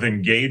sort of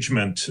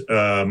engagement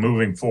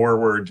moving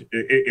forward,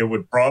 it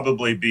would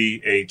probably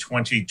be a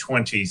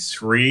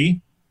 2023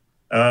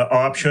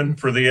 option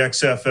for the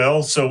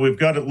XFL. So we've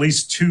got at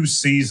least 2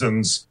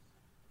 seasons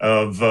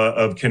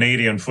of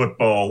Canadian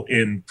football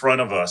in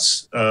front of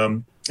us.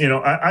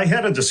 I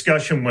had a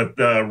discussion with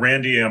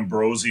Randy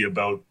Ambrosie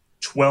about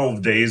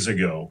 12 days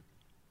ago.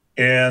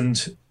 And,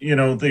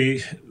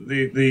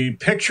 the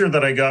picture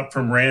that I got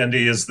from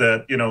Randy is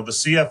that, the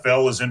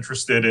CFL is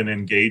interested in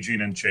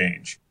engaging in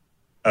change.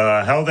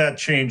 How that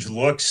change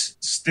looks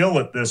still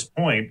at this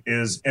point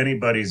is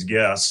anybody's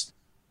guess.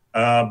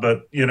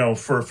 But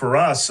for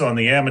us on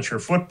the amateur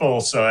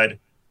football side,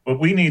 what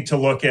we need to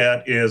look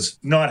at is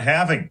not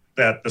having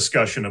that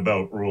discussion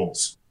about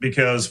rules,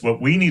 because what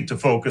we need to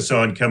focus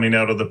on coming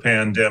out of the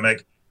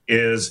pandemic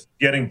is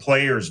getting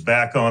players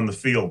back on the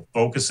field,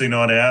 focusing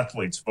on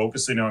athletes,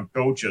 focusing on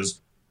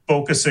coaches,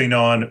 focusing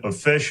on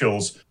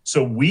officials,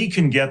 so we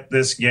can get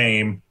this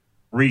game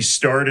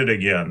restarted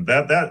again. The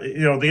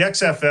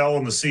XFL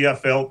and the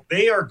CFL,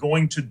 they are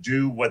going to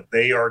do what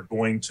they are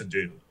going to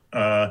do.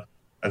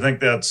 I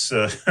think that's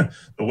the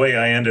way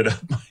I ended up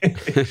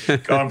my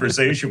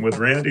conversation with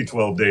Randy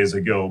 12 days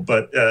ago.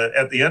 But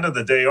at the end of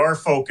the day, our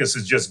focus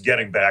is just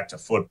getting back to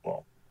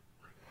football.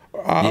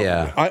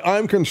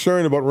 I'm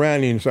concerned about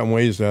Randy in some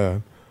ways,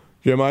 Jim.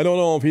 I don't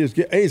know if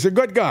he's a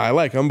good guy. I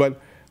like him,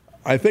 but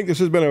I think this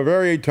has been a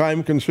very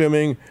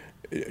time-consuming,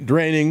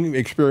 draining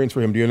experience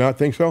for him. Do you not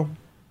think so?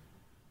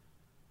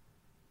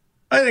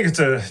 I think it's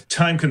a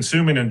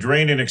time-consuming and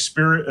draining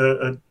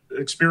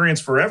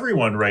experience for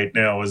everyone right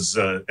now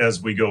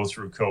as we go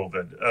through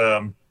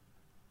COVID.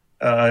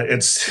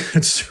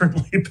 It's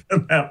certainly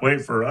been that way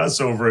for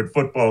us over at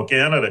Football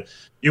Canada.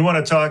 You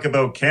want to talk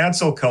about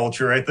cancel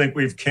culture? I think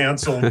we've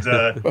canceled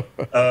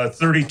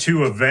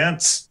 32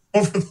 events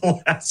over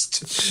the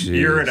last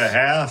year and a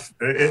half.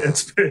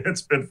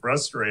 It's been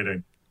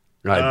frustrating.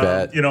 I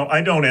bet.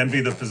 I don't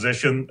envy the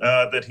position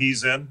that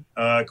he's in,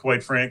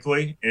 quite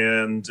frankly,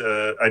 and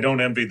I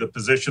don't envy the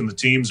position the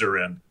teams are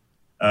in.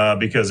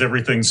 Because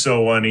everything's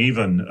so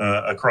uneven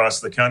across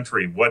the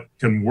country. What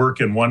can work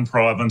in one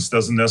province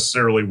doesn't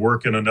necessarily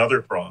work in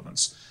another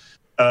province.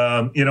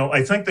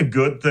 I think the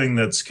good thing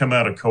that's come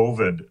out of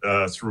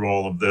COVID through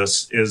all of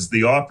this is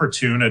the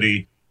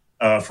opportunity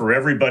for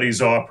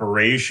everybody's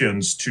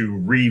operations to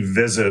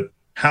revisit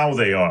how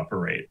they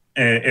operate.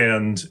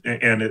 And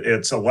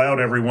it's allowed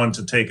everyone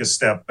to take a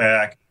step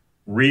back,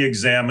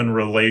 re-examine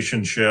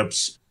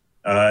relationships,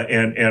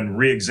 and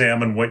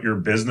re-examine what your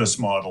business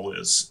model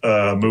is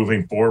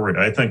moving forward.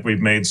 I think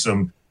we've made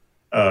some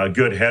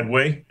good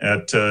headway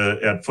at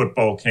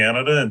Football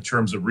Canada in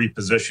terms of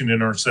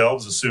repositioning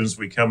ourselves as soon as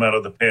we come out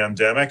of the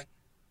pandemic.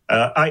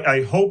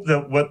 I hope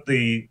that what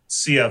the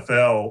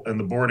CFL and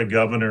the Board of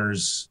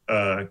Governors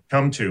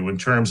come to in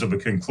terms of a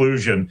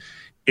conclusion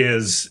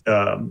is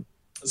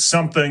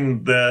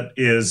something that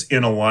is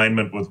in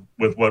alignment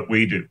with what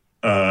we do,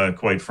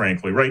 quite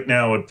frankly. Right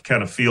now, it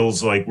kind of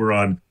feels like we're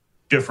on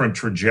different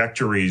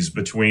trajectories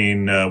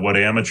between what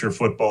amateur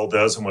football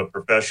does and what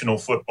professional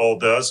football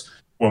does.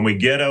 When we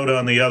get out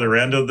on the other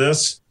end of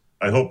this,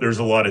 I hope there's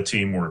a lot of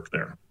teamwork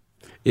there.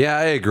 Yeah,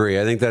 I agree.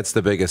 I think that's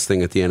the biggest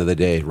thing at the end of the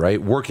day,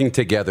 right? Working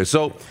together.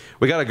 So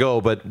we got to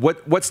go, but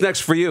what's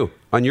next for you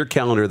on your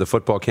calendar, the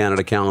Football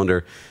Canada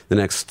calendar, the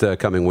next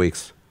coming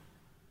weeks?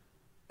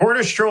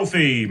 Cornish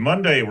Trophy,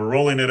 Monday. We're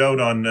rolling it out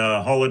on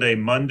Holiday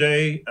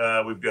Monday.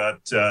 We've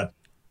got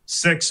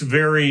 6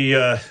 very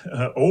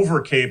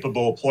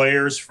over-capable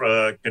players,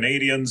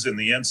 Canadians in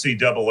the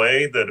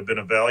NCAA that have been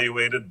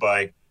evaluated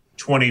by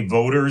 20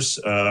 voters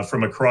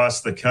from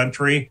across the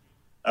country.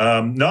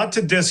 Not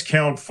to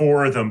discount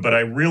 4 of them, but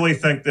I really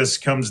think this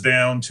comes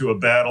down to a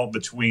battle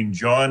between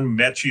John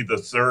Mechie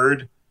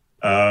III.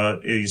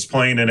 He's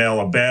playing in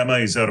Alabama.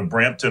 He's out of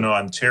Brampton,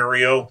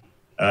 Ontario.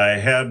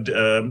 Had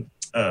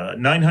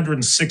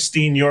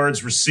 916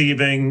 yards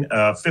receiving,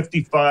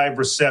 55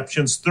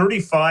 receptions.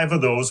 35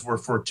 of those were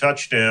for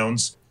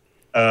touchdowns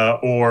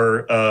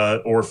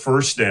or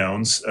first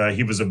downs.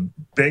 He was a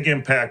big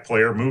impact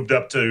player, moved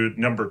up to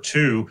number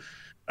 2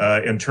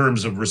 in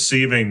terms of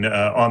receiving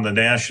on the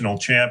national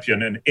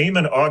champion. And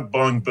Eamon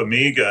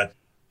Ogbongbemiga,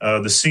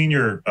 the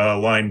senior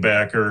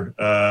linebacker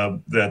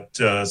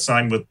that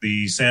signed with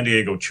the San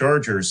Diego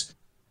Chargers,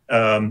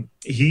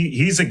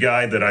 he's a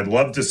guy that I'd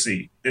love to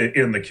see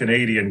in the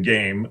Canadian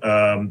game.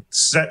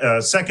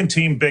 Second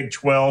team Big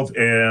 12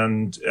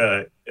 and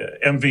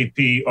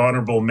MVP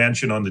honorable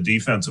mention on the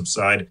defensive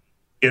side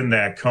in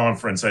that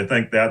conference. I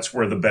think that's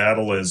where the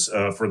battle is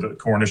for the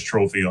Cornish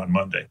Trophy on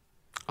Monday.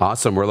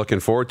 Awesome. We're looking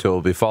forward to it.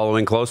 We'll be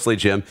following closely,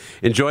 Jim.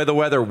 Enjoy the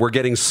weather. We're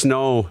getting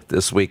snow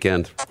this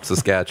weekend,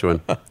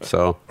 Saskatchewan.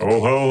 So,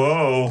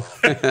 ho.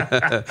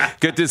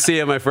 Good to see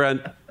you, my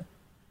friend.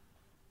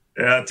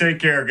 Yeah, take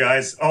care,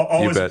 guys.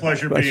 Always a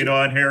pleasure being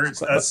on here.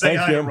 Say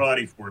hi to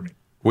Roddy for me.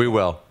 We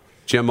will.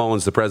 Jim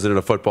Mullins, the president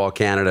of Football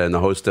Canada and the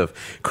host of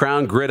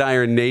Crown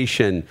Gridiron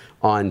Nation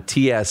on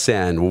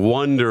TSN.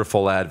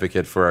 Wonderful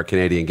advocate for our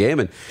Canadian game.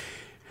 And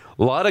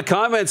A lot of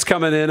comments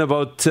coming in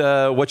about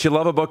what you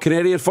love about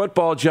Canadian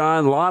football,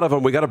 John. A lot of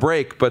them. We got a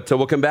break, but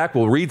we'll come back.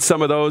 We'll read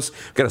some of those.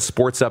 We've got a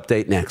sports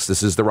update next.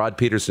 This is the Rod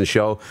Peterson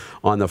Show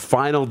on the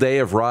final day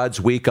of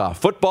Rod's week off.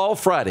 Football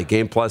Friday,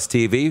 Game Plus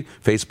TV,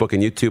 Facebook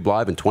and YouTube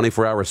Live, and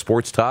 24-hour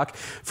sports talk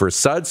for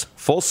Suds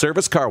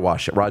full-service car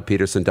wash at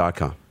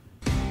rodpeterson.com.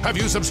 Have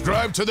you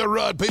subscribed to the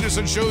Rod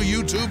Peterson Show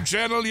YouTube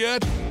channel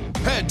yet?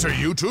 Head to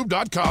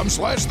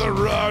youtube.com/The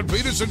Rod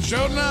Peterson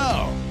Show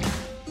now.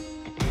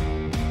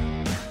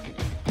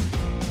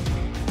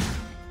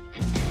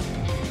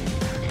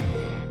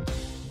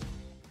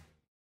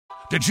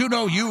 Did you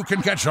know you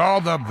can catch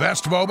all the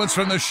best moments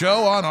from the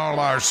show on all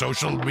our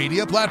social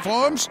media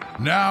platforms?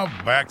 Now,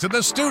 back to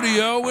the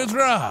studio with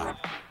Rod.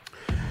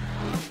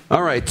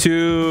 All right,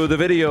 to the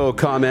video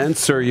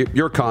comments, or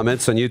your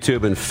comments on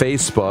YouTube and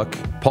Facebook.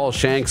 Paul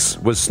Shanks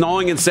was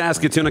snowing in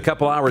Saskatoon a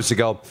couple hours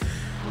ago,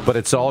 but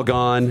it's all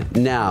gone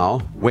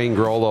now. Wayne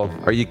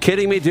Grollo, are you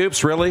kidding me,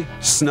 Dupes? Really?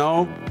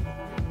 Snow?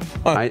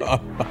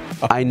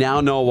 I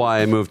now know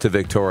why I moved to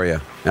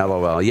Victoria.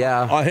 LOL.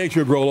 Yeah. I hate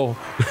you, Grollo.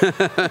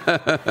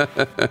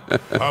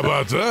 How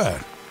about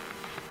that?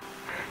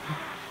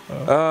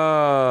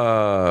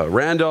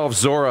 Randolph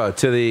Zora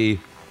to the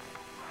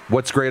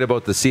what's great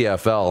about the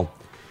CFL.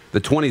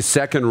 The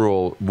 20-second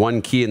rule,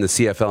 one key in the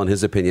CFL, in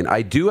his opinion.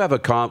 I do have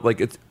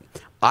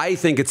I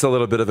think it's a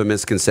little bit of a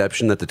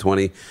misconception that the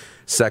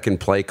 20-second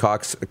play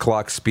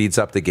clock speeds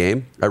up the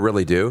game. I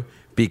really do.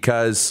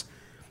 Because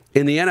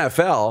in the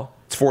NFL,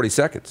 it's 40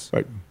 seconds.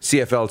 Right.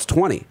 CFL, it's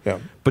 20. Yeah.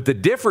 But the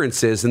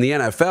difference is in the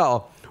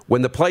NFL,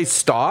 when the play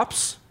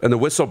stops and the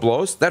whistle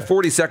blows, that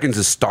 40 seconds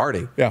is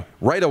starting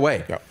right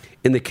away. Yeah.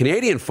 In the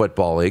Canadian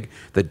Football League,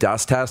 the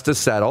dust has to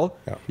settle.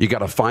 Yeah. You got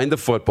to find the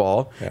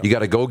football. Yeah. You got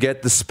to go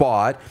get the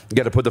spot. You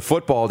got to put the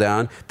football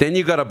down. Then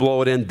you got to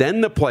blow it in. Then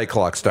the play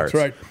clock starts.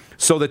 That's right.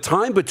 So the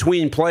time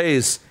between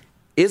plays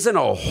isn't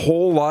a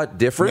whole lot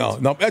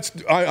different. No, that's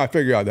I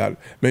figured out that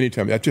many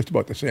times. That's just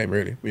about the same,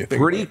 really. When you think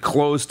pretty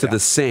close to the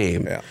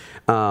same,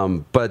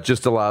 but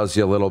just allows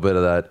you a little bit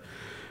of that,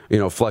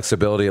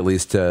 flexibility, at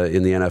least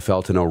in the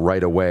NFL, to know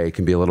right away. It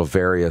can be a little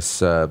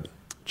various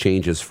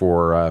changes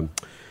for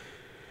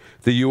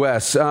the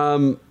U.S.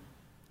 Ryan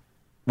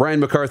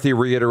McCarthy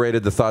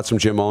reiterated the thoughts from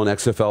Jim Mullen.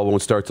 XFL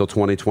won't start till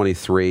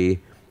 2023.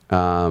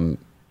 No,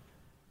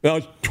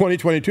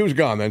 2022 is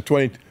gone then.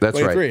 2023,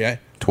 that's right.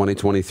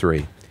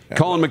 2023. Yeah.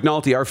 Colin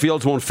McNulty, our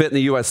fields won't fit in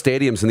the U.S.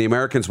 stadiums, and the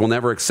Americans will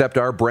never accept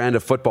our brand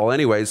of football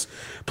anyways.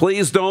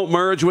 Please don't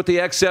merge with the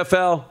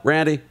XFL,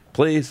 Randy.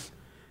 Please.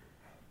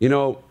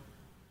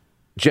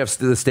 Jeff,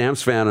 the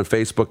Stamps fan on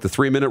Facebook, the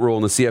 3-minute rule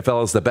in the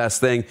CFL is the best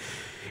thing.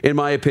 In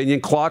my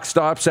opinion, clock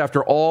stops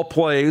after all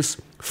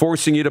plays,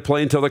 forcing you to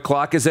play until the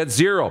clock is at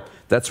 0.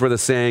 That's where the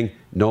saying,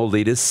 no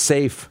lead is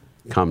safe,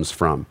 comes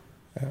from.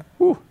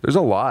 Ooh, there's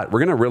a lot. We're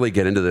going to really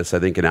get into this, I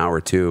think, in hour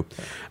two.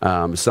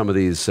 Some of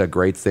these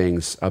great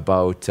things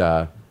about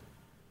the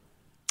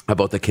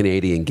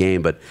Canadian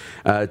game. But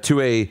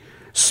to a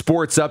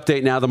sports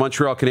update now, the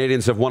Montreal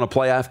Canadiens have won a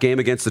playoff game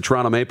against the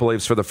Toronto Maple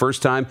Leafs for the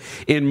first time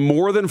in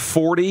more than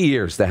 40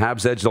 years. The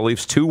Habs edged the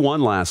Leafs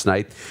 2-1 last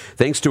night,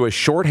 thanks to a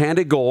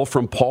shorthanded goal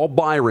from Paul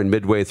Byron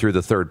midway through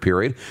the third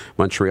period.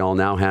 Montreal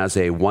now has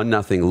a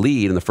 1-0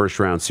 lead in the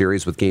first-round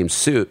series with Game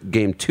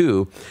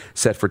 2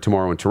 set for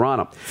tomorrow in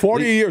Toronto.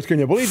 40 years, can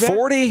you believe that?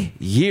 40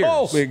 years.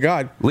 Oh, my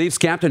God. Leafs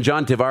captain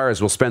John Tavares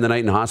will spend the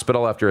night in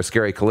hospital after a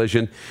scary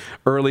collision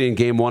early in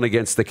Game 1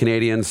 against the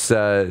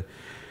Canadiens.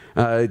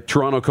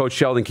 Toronto coach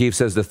Sheldon Keefe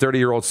says the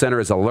 30-year-old center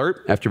is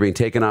alert after being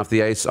taken off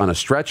the ice on a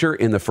stretcher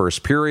in the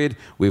first period.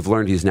 We've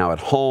learned he's now at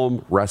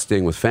home,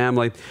 resting with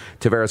family.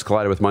 Tavares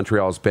collided with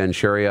Montreal's Ben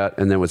Chariot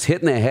and then was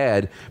hit in the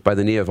head by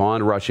the knee of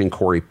on-rushing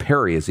Corey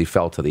Perry as he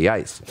fell to the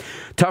ice.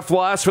 Tough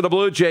loss for the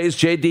Blue Jays.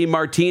 J.D.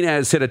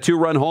 Martinez hit a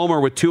 2-run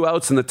homer with 2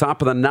 outs in the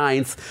top of the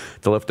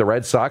 9th to lift the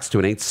Red Sox to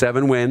an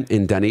 8-7 win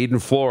in Dunedin,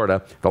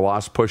 Florida. The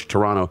loss pushed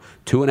Toronto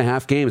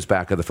 2.5 games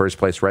back of the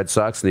first-place Red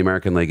Sox in the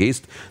American League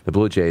East. The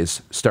Blue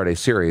Jays start a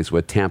series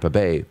with Tampa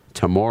Bay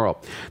tomorrow.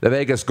 The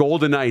Vegas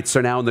Golden Knights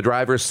are now in the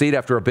driver's seat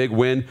after a big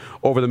win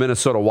over the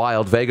Minnesota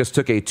Wild. Vegas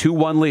took a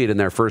 2-1 lead in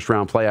their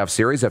first-round playoff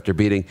series after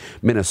beating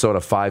Minnesota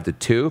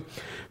 5-2.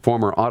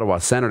 Former Ottawa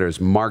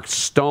Senators Mark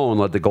Stone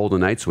led the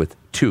Golden Knights with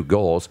 2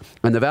 goals.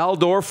 And the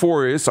Val-d'Or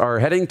Warriors are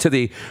heading to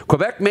the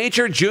Quebec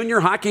Major Junior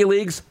Hockey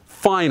League's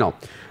final.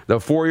 The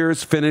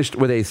Warriors finished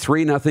with a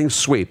 3-0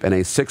 sweep and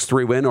a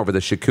 6-3 win over the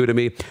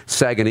Chicoutimi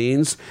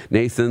Saguenayens.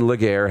 Nathan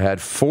Laguerre had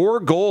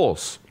 4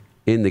 goals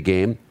in the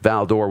game.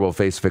 Val-d'Or will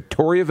face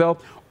Victoriaville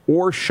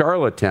or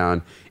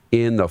Charlottetown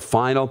in the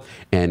final.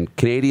 And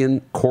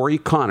Canadian Corey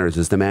Connors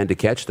is the man to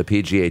catch the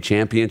PGA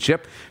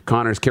Championship.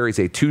 Connors carries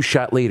a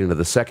 2-shot lead into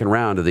the second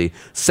round of the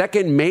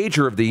second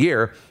major of the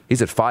year.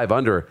 He's at 5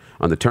 under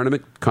on the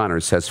tournament.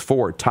 Connors has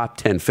 4 top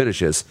 10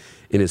 finishes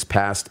in his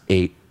past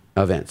 8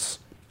 events.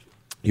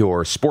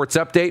 Your sports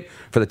update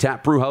for the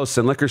Tap Brew House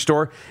and Liquor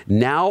Store,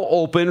 now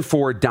open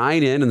for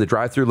dine-in, and the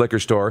drive-thru liquor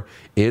store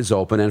is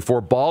open. And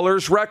for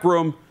Ballers Rec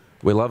Room,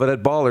 we love it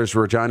at Ballers.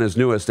 Regina's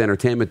newest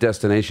entertainment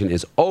destination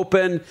is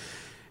open.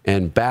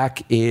 and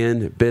back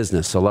in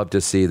business. So love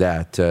to see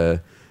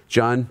that.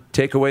 John,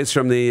 takeaways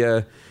from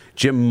the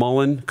Jim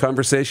Mullen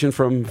conversation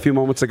from a few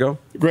moments ago?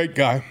 Great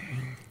guy.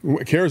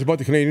 Cares about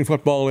the Canadian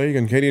Football League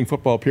and Canadian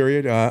football,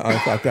 period. I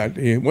thought that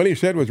what he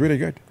said was really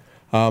good.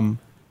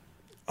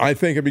 I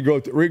think it'd be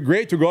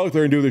great to go out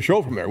there and do the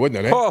show from there,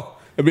 wouldn't it? Eh? Oh,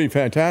 it'd be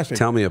fantastic.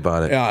 Tell me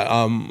about it.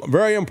 Yeah,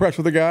 very impressed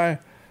with the guy.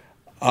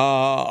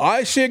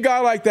 I see a guy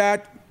like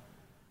that,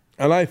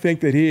 and I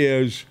think that he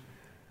is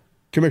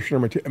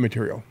commissioner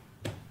material.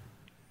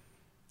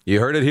 You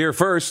heard it here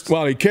first.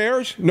 Well, he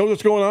cares, knows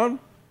what's going on,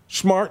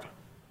 smart,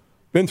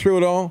 been through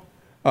it all.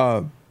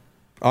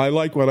 I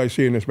like what I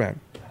see in this man.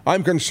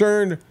 I'm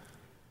concerned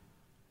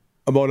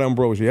about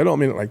Ambrosie. I don't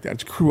mean it like that.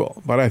 It's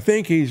cruel. But I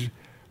think he's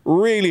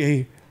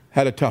really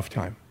had a tough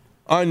time,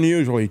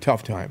 unusually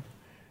tough time.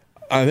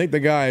 I think the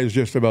guy is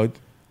just about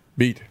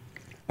beat.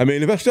 I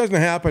mean, if this doesn't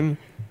happen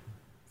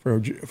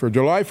for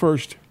July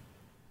 1st,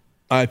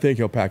 I think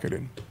he'll pack it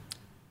in.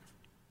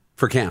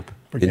 For camp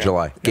in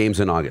July. Yeah.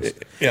 Games in August.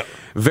 Yeah.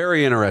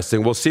 Very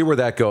interesting. We'll see where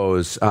that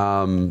goes.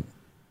 We're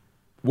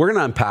going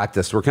to unpack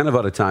this. We're kind of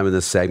out of time in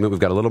this segment. We've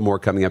got a little more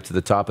coming up to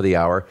the top of the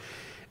hour.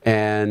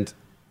 And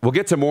we'll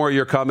get to more of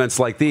your comments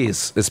like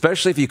these,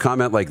 especially if you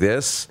comment like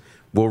this.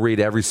 We'll read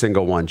every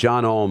single one.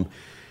 John Ohm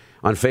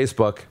on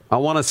Facebook. I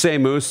want to say,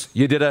 Moose,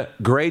 you did a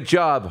great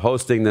job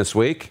hosting this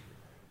week.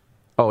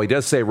 Oh, he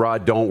does say,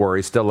 Rod, don't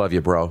worry. Still love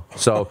you, bro.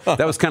 So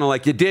that was kind of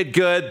like, you did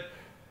good,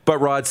 but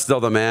Rod's still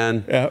the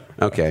man. Yeah.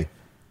 Okay.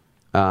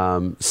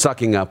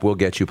 Sucking up will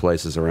get you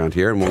places around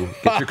here, and we'll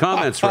get your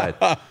comments read.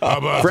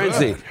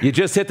 Frenzy, you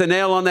just hit the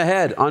nail on the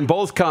head on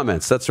both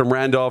comments. That's from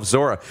Randolph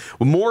Zora.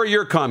 More of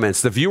your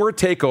comments, the viewer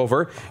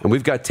takeover, and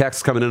we've got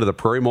texts coming into the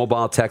Prairie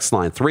Mobile text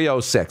line,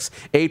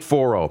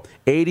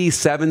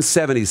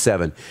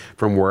 306-840-8777.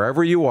 From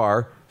wherever you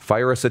are,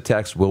 fire us a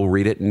text. We'll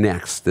read it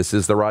next. This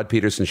is the Rod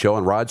Peterson Show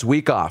on Rod's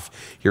Week Off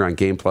here on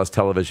Game Plus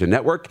Television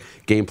Network,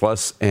 Game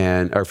Plus,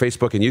 and our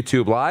Facebook and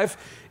YouTube Live,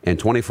 and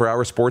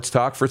 24-hour sports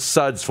talk for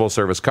Suds Full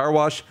Service Car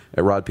Wash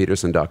at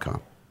rodpeterson.com.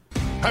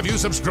 Have you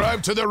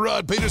subscribed to the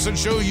Rod Peterson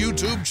Show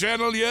YouTube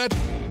channel yet?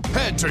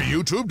 Head to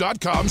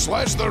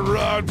youtube.com/The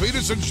Rod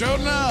Peterson Show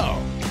now.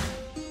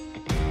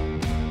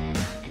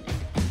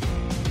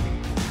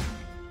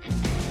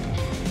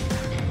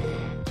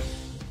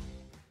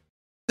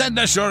 Send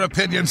us your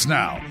opinions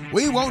now.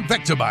 We won't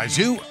victimize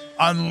you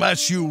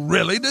unless you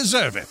really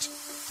deserve it.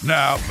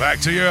 Now, back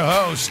to your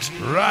host,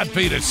 Rod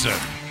Peterson.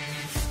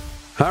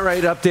 All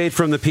right, update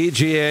from the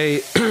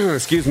PGA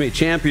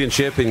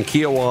Championship in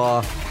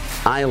Kiowa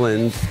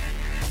Island.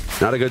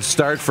 Not a good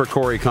start for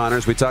Corey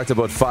Connors. We talked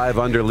about 5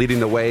 under leading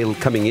the way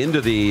coming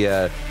into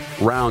the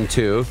round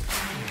 2.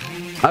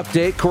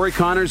 Update, Corey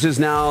Connors is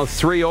now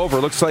 3 over.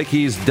 Looks like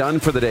he's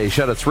done for the day.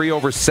 Shot a 3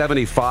 over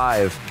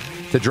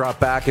 75 to drop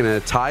back in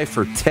a tie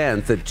for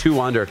 10th at 2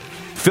 under.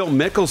 Phil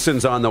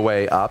Mickelson's on the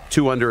way up,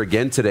 2 under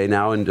again today,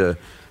 now into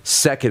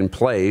second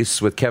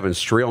place with Kevin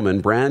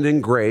Streelman.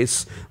 Brandon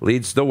Grace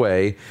leads the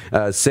way,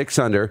 6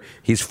 under.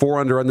 He's 4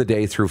 under on the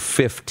day through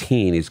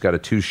 15. He's got a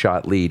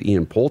 2-shot lead.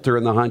 Ian Poulter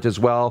in the hunt as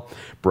well.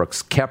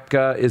 Brooks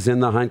Koepka is in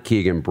the hunt.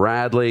 Keegan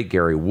Bradley,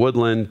 Gary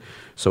Woodland.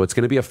 So it's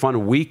going to be a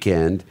fun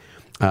weekend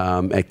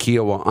at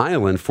Kiowa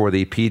Island for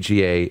the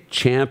PGA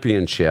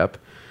Championship.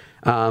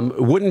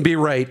 Wouldn't be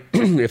right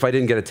if I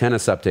didn't get a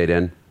tennis update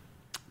in.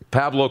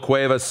 Pablo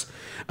Cuevas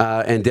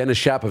and Denis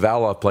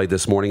Shapovalov played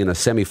this morning in the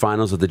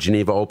semifinals of the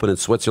Geneva Open in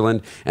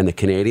Switzerland, and the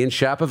Canadian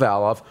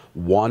Shapovalov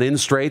won in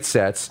straight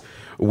sets,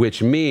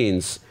 which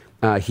means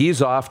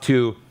he's off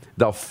to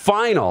the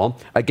final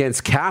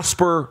against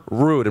Casper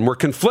Ruud. And we're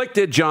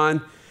conflicted,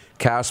 John.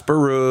 Casper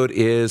Ruud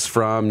is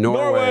from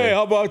Norway.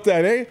 How about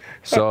that, eh?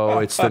 So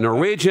it's the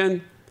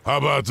Norwegian. How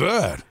about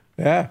that?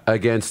 Yeah.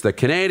 Against the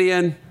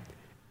Canadian,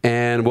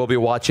 and we'll be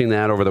watching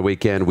that over the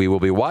weekend. We will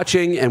be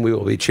watching, and we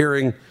will be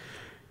cheering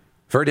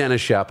for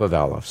Denis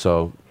Shapovalov.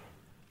 So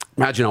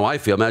imagine how I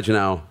feel. Imagine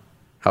how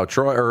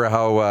Troy or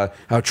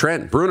how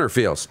Trent Bruner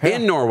feels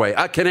in Norway,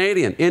 a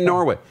Canadian in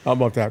Norway. How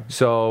about that?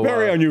 So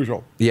very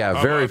unusual.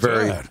 Yeah,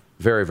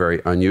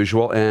 very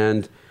unusual.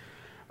 And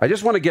I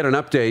just want to get an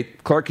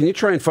update. Clark, can you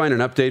try and find an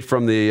update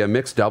from the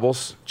mixed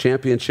doubles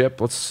championship?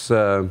 Let's.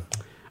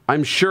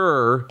 I'm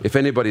sure if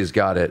anybody's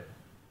got it,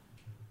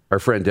 our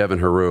friend Devin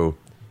Haru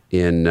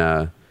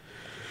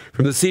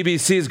from the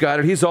CBC's got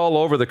it. He's all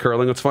over the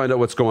curling. Let's find out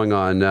what's going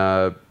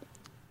on.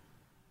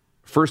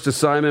 First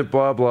assignment,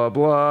 blah, blah,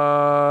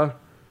 blah.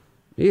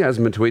 He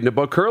hasn't been tweeting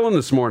about curling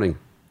this morning.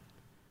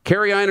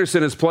 Carrie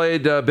Einerson has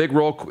played a big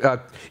role.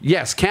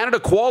 Yes, Canada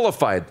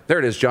qualified. There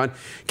it is, John.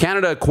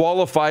 Canada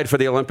qualified for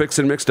the Olympics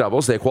in mixed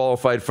doubles. They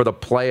qualified for the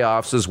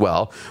playoffs as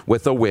well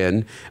with a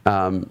win.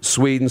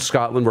 Sweden,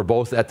 Scotland were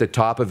both at the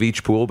top of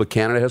each pool, but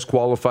Canada has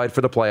qualified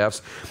for the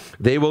playoffs.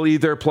 They will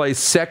either play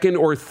second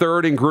or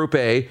third in Group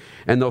A,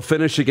 and they'll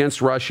finish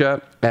against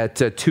Russia at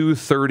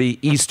 2:30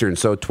 Eastern,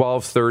 so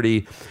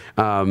 12:30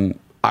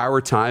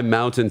 our time,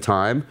 Mountain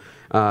Time.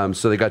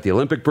 So they got the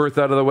Olympic berth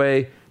out of the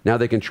way. Now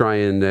they can try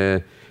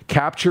and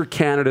capture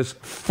Canada's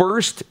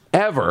first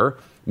ever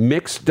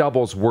mixed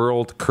doubles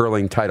world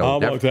curling title. How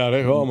about that?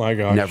 Oh, my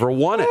gosh. Never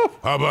won it.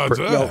 How about that?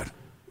 No.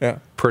 Yeah.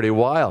 Pretty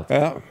wild.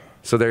 Yeah.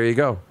 So there you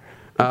go.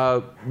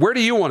 Where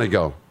do you want to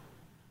go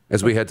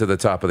as we head to the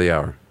top of the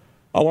hour?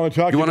 I want to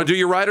talk. You want to do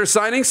your rider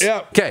signings? Yeah.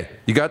 Okay.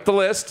 You got the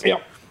list. Yeah.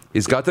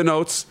 He's got the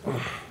notes.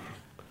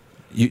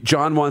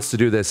 John wants to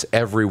do this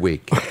every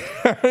week.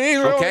 He's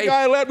the only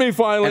guy let me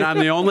finally. And I'm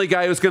the only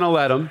guy who's going to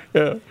let him.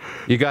 Yeah.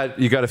 You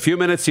got a few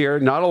minutes here,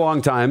 not a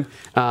long time.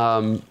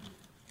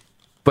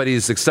 But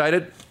he's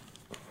excited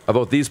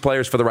about these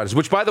players for the Riders.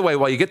 Which, by the way,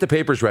 while you get the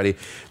papers ready,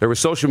 there was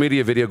social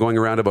media video going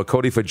around about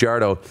Cody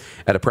Fajardo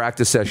at a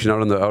practice session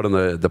out on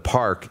the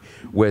park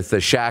with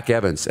Shaq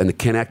Evans and the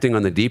connecting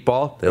on the deep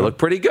ball. They look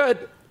pretty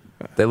good.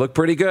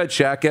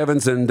 Shaq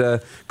Evans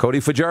and Cody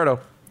Fajardo.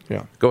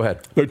 Yeah. Go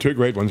ahead. They're two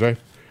great ones, eh?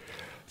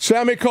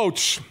 Sammy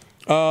Coates,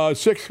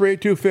 6'3",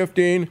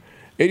 215,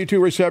 82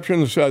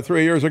 receptions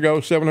 3 years ago,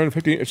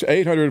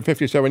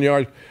 857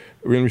 yards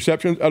in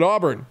receptions at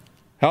Auburn,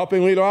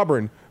 helping lead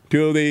Auburn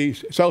to the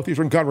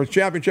Southeastern Conference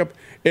Championship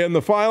in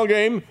the final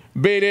game,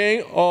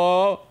 beating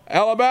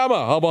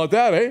Alabama. How about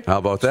that, eh? How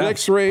about that?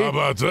 6'3", How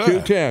about that?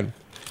 210.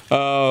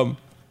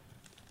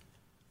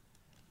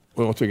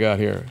 What else we got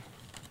here?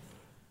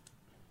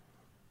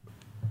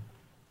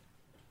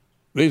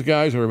 These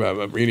guys are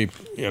really,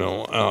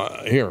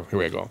 here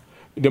we go.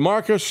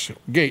 DeMarcus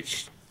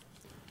Gates,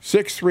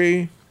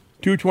 6'3",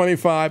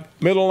 225,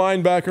 middle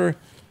linebacker,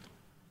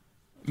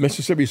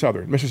 Mississippi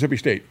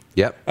State.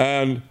 Yep.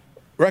 And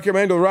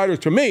recommended to the Riders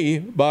to me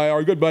by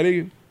our good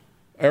buddy,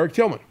 Eric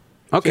Tillman.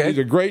 Okay. So he's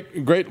a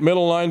great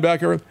middle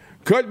linebacker.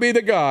 Could be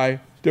the guy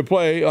to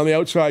play on the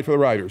outside for the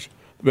Riders.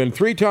 Been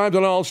 3 times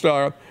an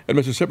All-Star at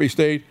Mississippi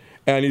State,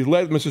 and he's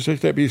led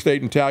Mississippi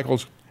State in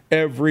tackles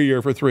every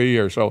year for 3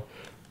 years. So,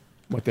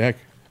 what the heck?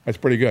 That's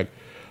pretty good.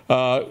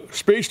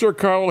 Speedster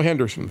Carl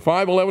Henderson,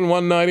 5'11",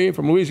 190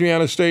 from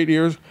Louisiana State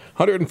years,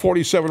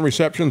 147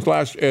 receptions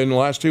in the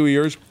last 2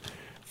 years,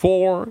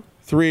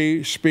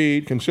 4.3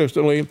 speed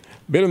consistently.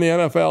 Been in the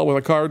NFL with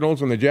the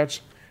Cardinals and the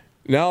Jets.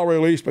 Now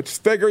released, but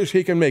figures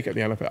he can make it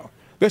in the NFL.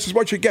 This is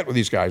what you get with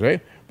these guys, eh?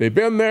 They've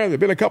been there. They've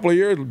been a couple of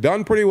years,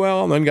 done pretty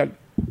well, and then got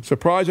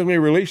surprisingly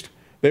released.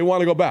 They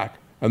want to go back.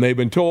 And they've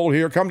been told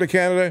here, come to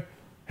Canada.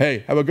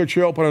 Hey, have a good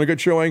show, put on a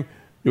good showing.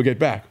 You'll get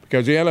back.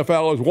 Because the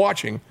NFL is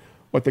watching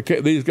what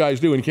these guys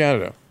do in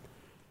Canada.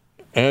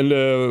 And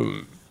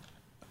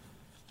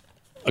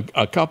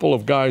a couple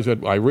of guys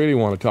that I really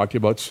want to talk to you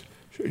about.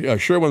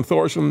 Sherwin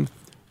Thorson,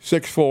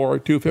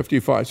 6'4",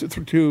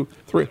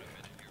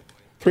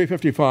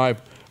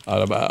 355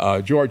 out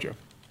of Georgia.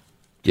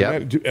 Yeah.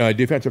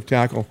 Defensive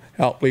tackle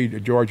helped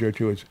lead Georgia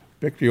to its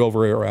victory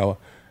over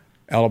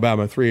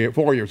Alabama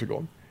 4 years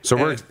ago. So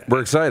we're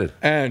excited.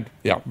 And,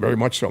 yeah, very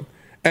much so.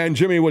 And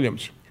Jimmy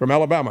Williams from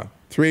Alabama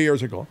 3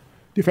 years ago.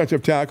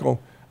 Defensive tackle,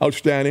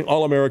 outstanding,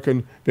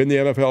 All-American, been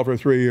in the NFL for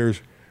 3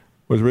 years.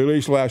 Was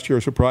released last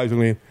year,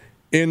 surprisingly,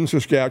 in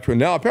Saskatchewan.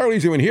 Now, apparently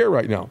he's even here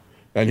right now.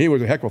 And he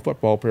was a heck of a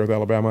football player with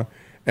Alabama.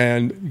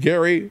 And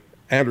Gary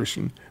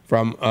Anderson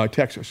from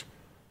Texas.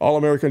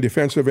 All-American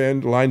defensive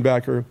end,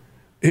 linebacker.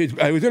 He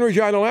was in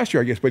Regina last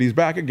year, I guess, but he's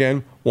back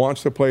again,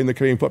 wants to play in the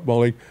Canadian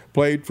Football League.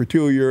 Played for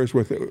 2 years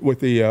with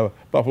the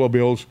Buffalo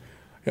Bills.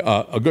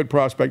 A good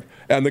prospect.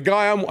 And the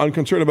guy I'm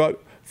concerned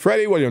about,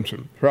 Freddie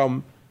Williamson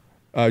from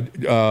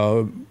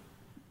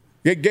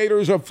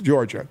Gators of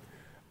Georgia,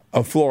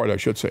 of Florida, I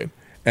should say.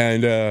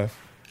 And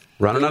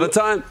running out of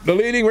time. The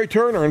leading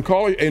returner in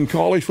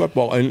college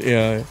football,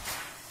 and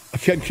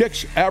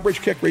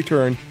average kick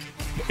return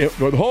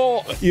for the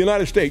whole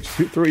United States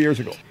 3 years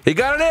ago. He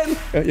got it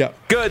in. Yeah.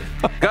 Good.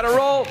 Got to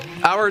roll.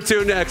 Hour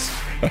 2 next.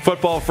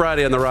 Football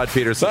Friday on the Rod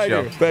Peterson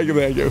Show. Thank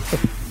you.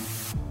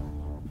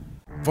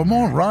 For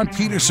more Rod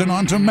Peterson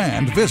on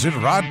demand, visit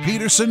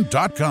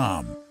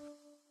rodpeterson.com.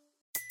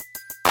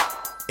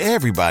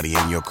 Everybody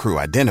in your crew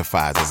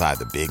identifies as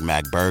either Big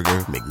Mac Burger,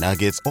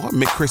 McNuggets, or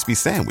McCrispy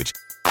Sandwich.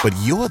 But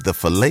you're the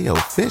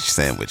Filet-O-Fish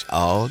Sandwich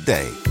all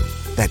day.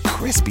 That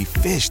crispy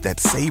fish, that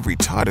savory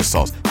tartar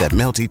sauce, that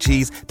melty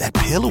cheese, that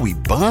pillowy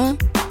bun.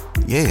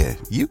 Yeah,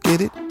 you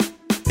get it.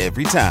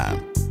 Every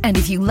time. And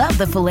if you love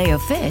the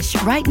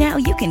Filet-O-Fish, right now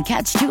you can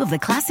catch 2 of the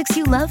classics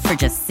you love for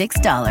just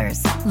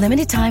 $6.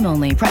 Limited time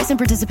only. Price and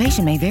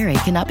participation may vary.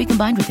 Cannot be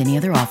combined with any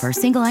other offer.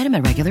 Single item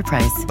at regular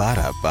price.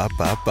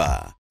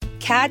 Ba-da-ba-ba-ba.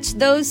 Catch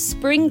those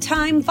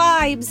springtime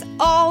vibes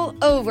all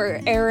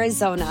over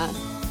Arizona.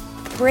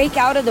 Break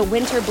out of the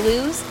winter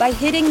blues by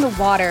hitting the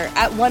water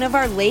at one of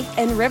our lake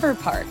and river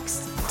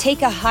parks.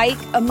 Take a hike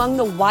among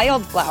the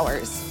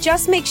wildflowers.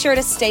 Just make sure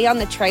to stay on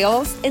the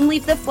trails and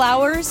leave the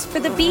flowers for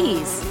the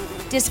bees.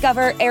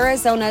 Discover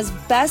Arizona's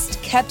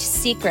best-kept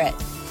secret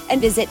and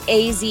visit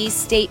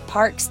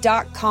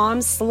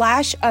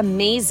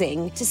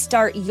azstateparks.com/amazing to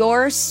start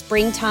your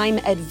springtime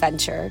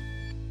adventure.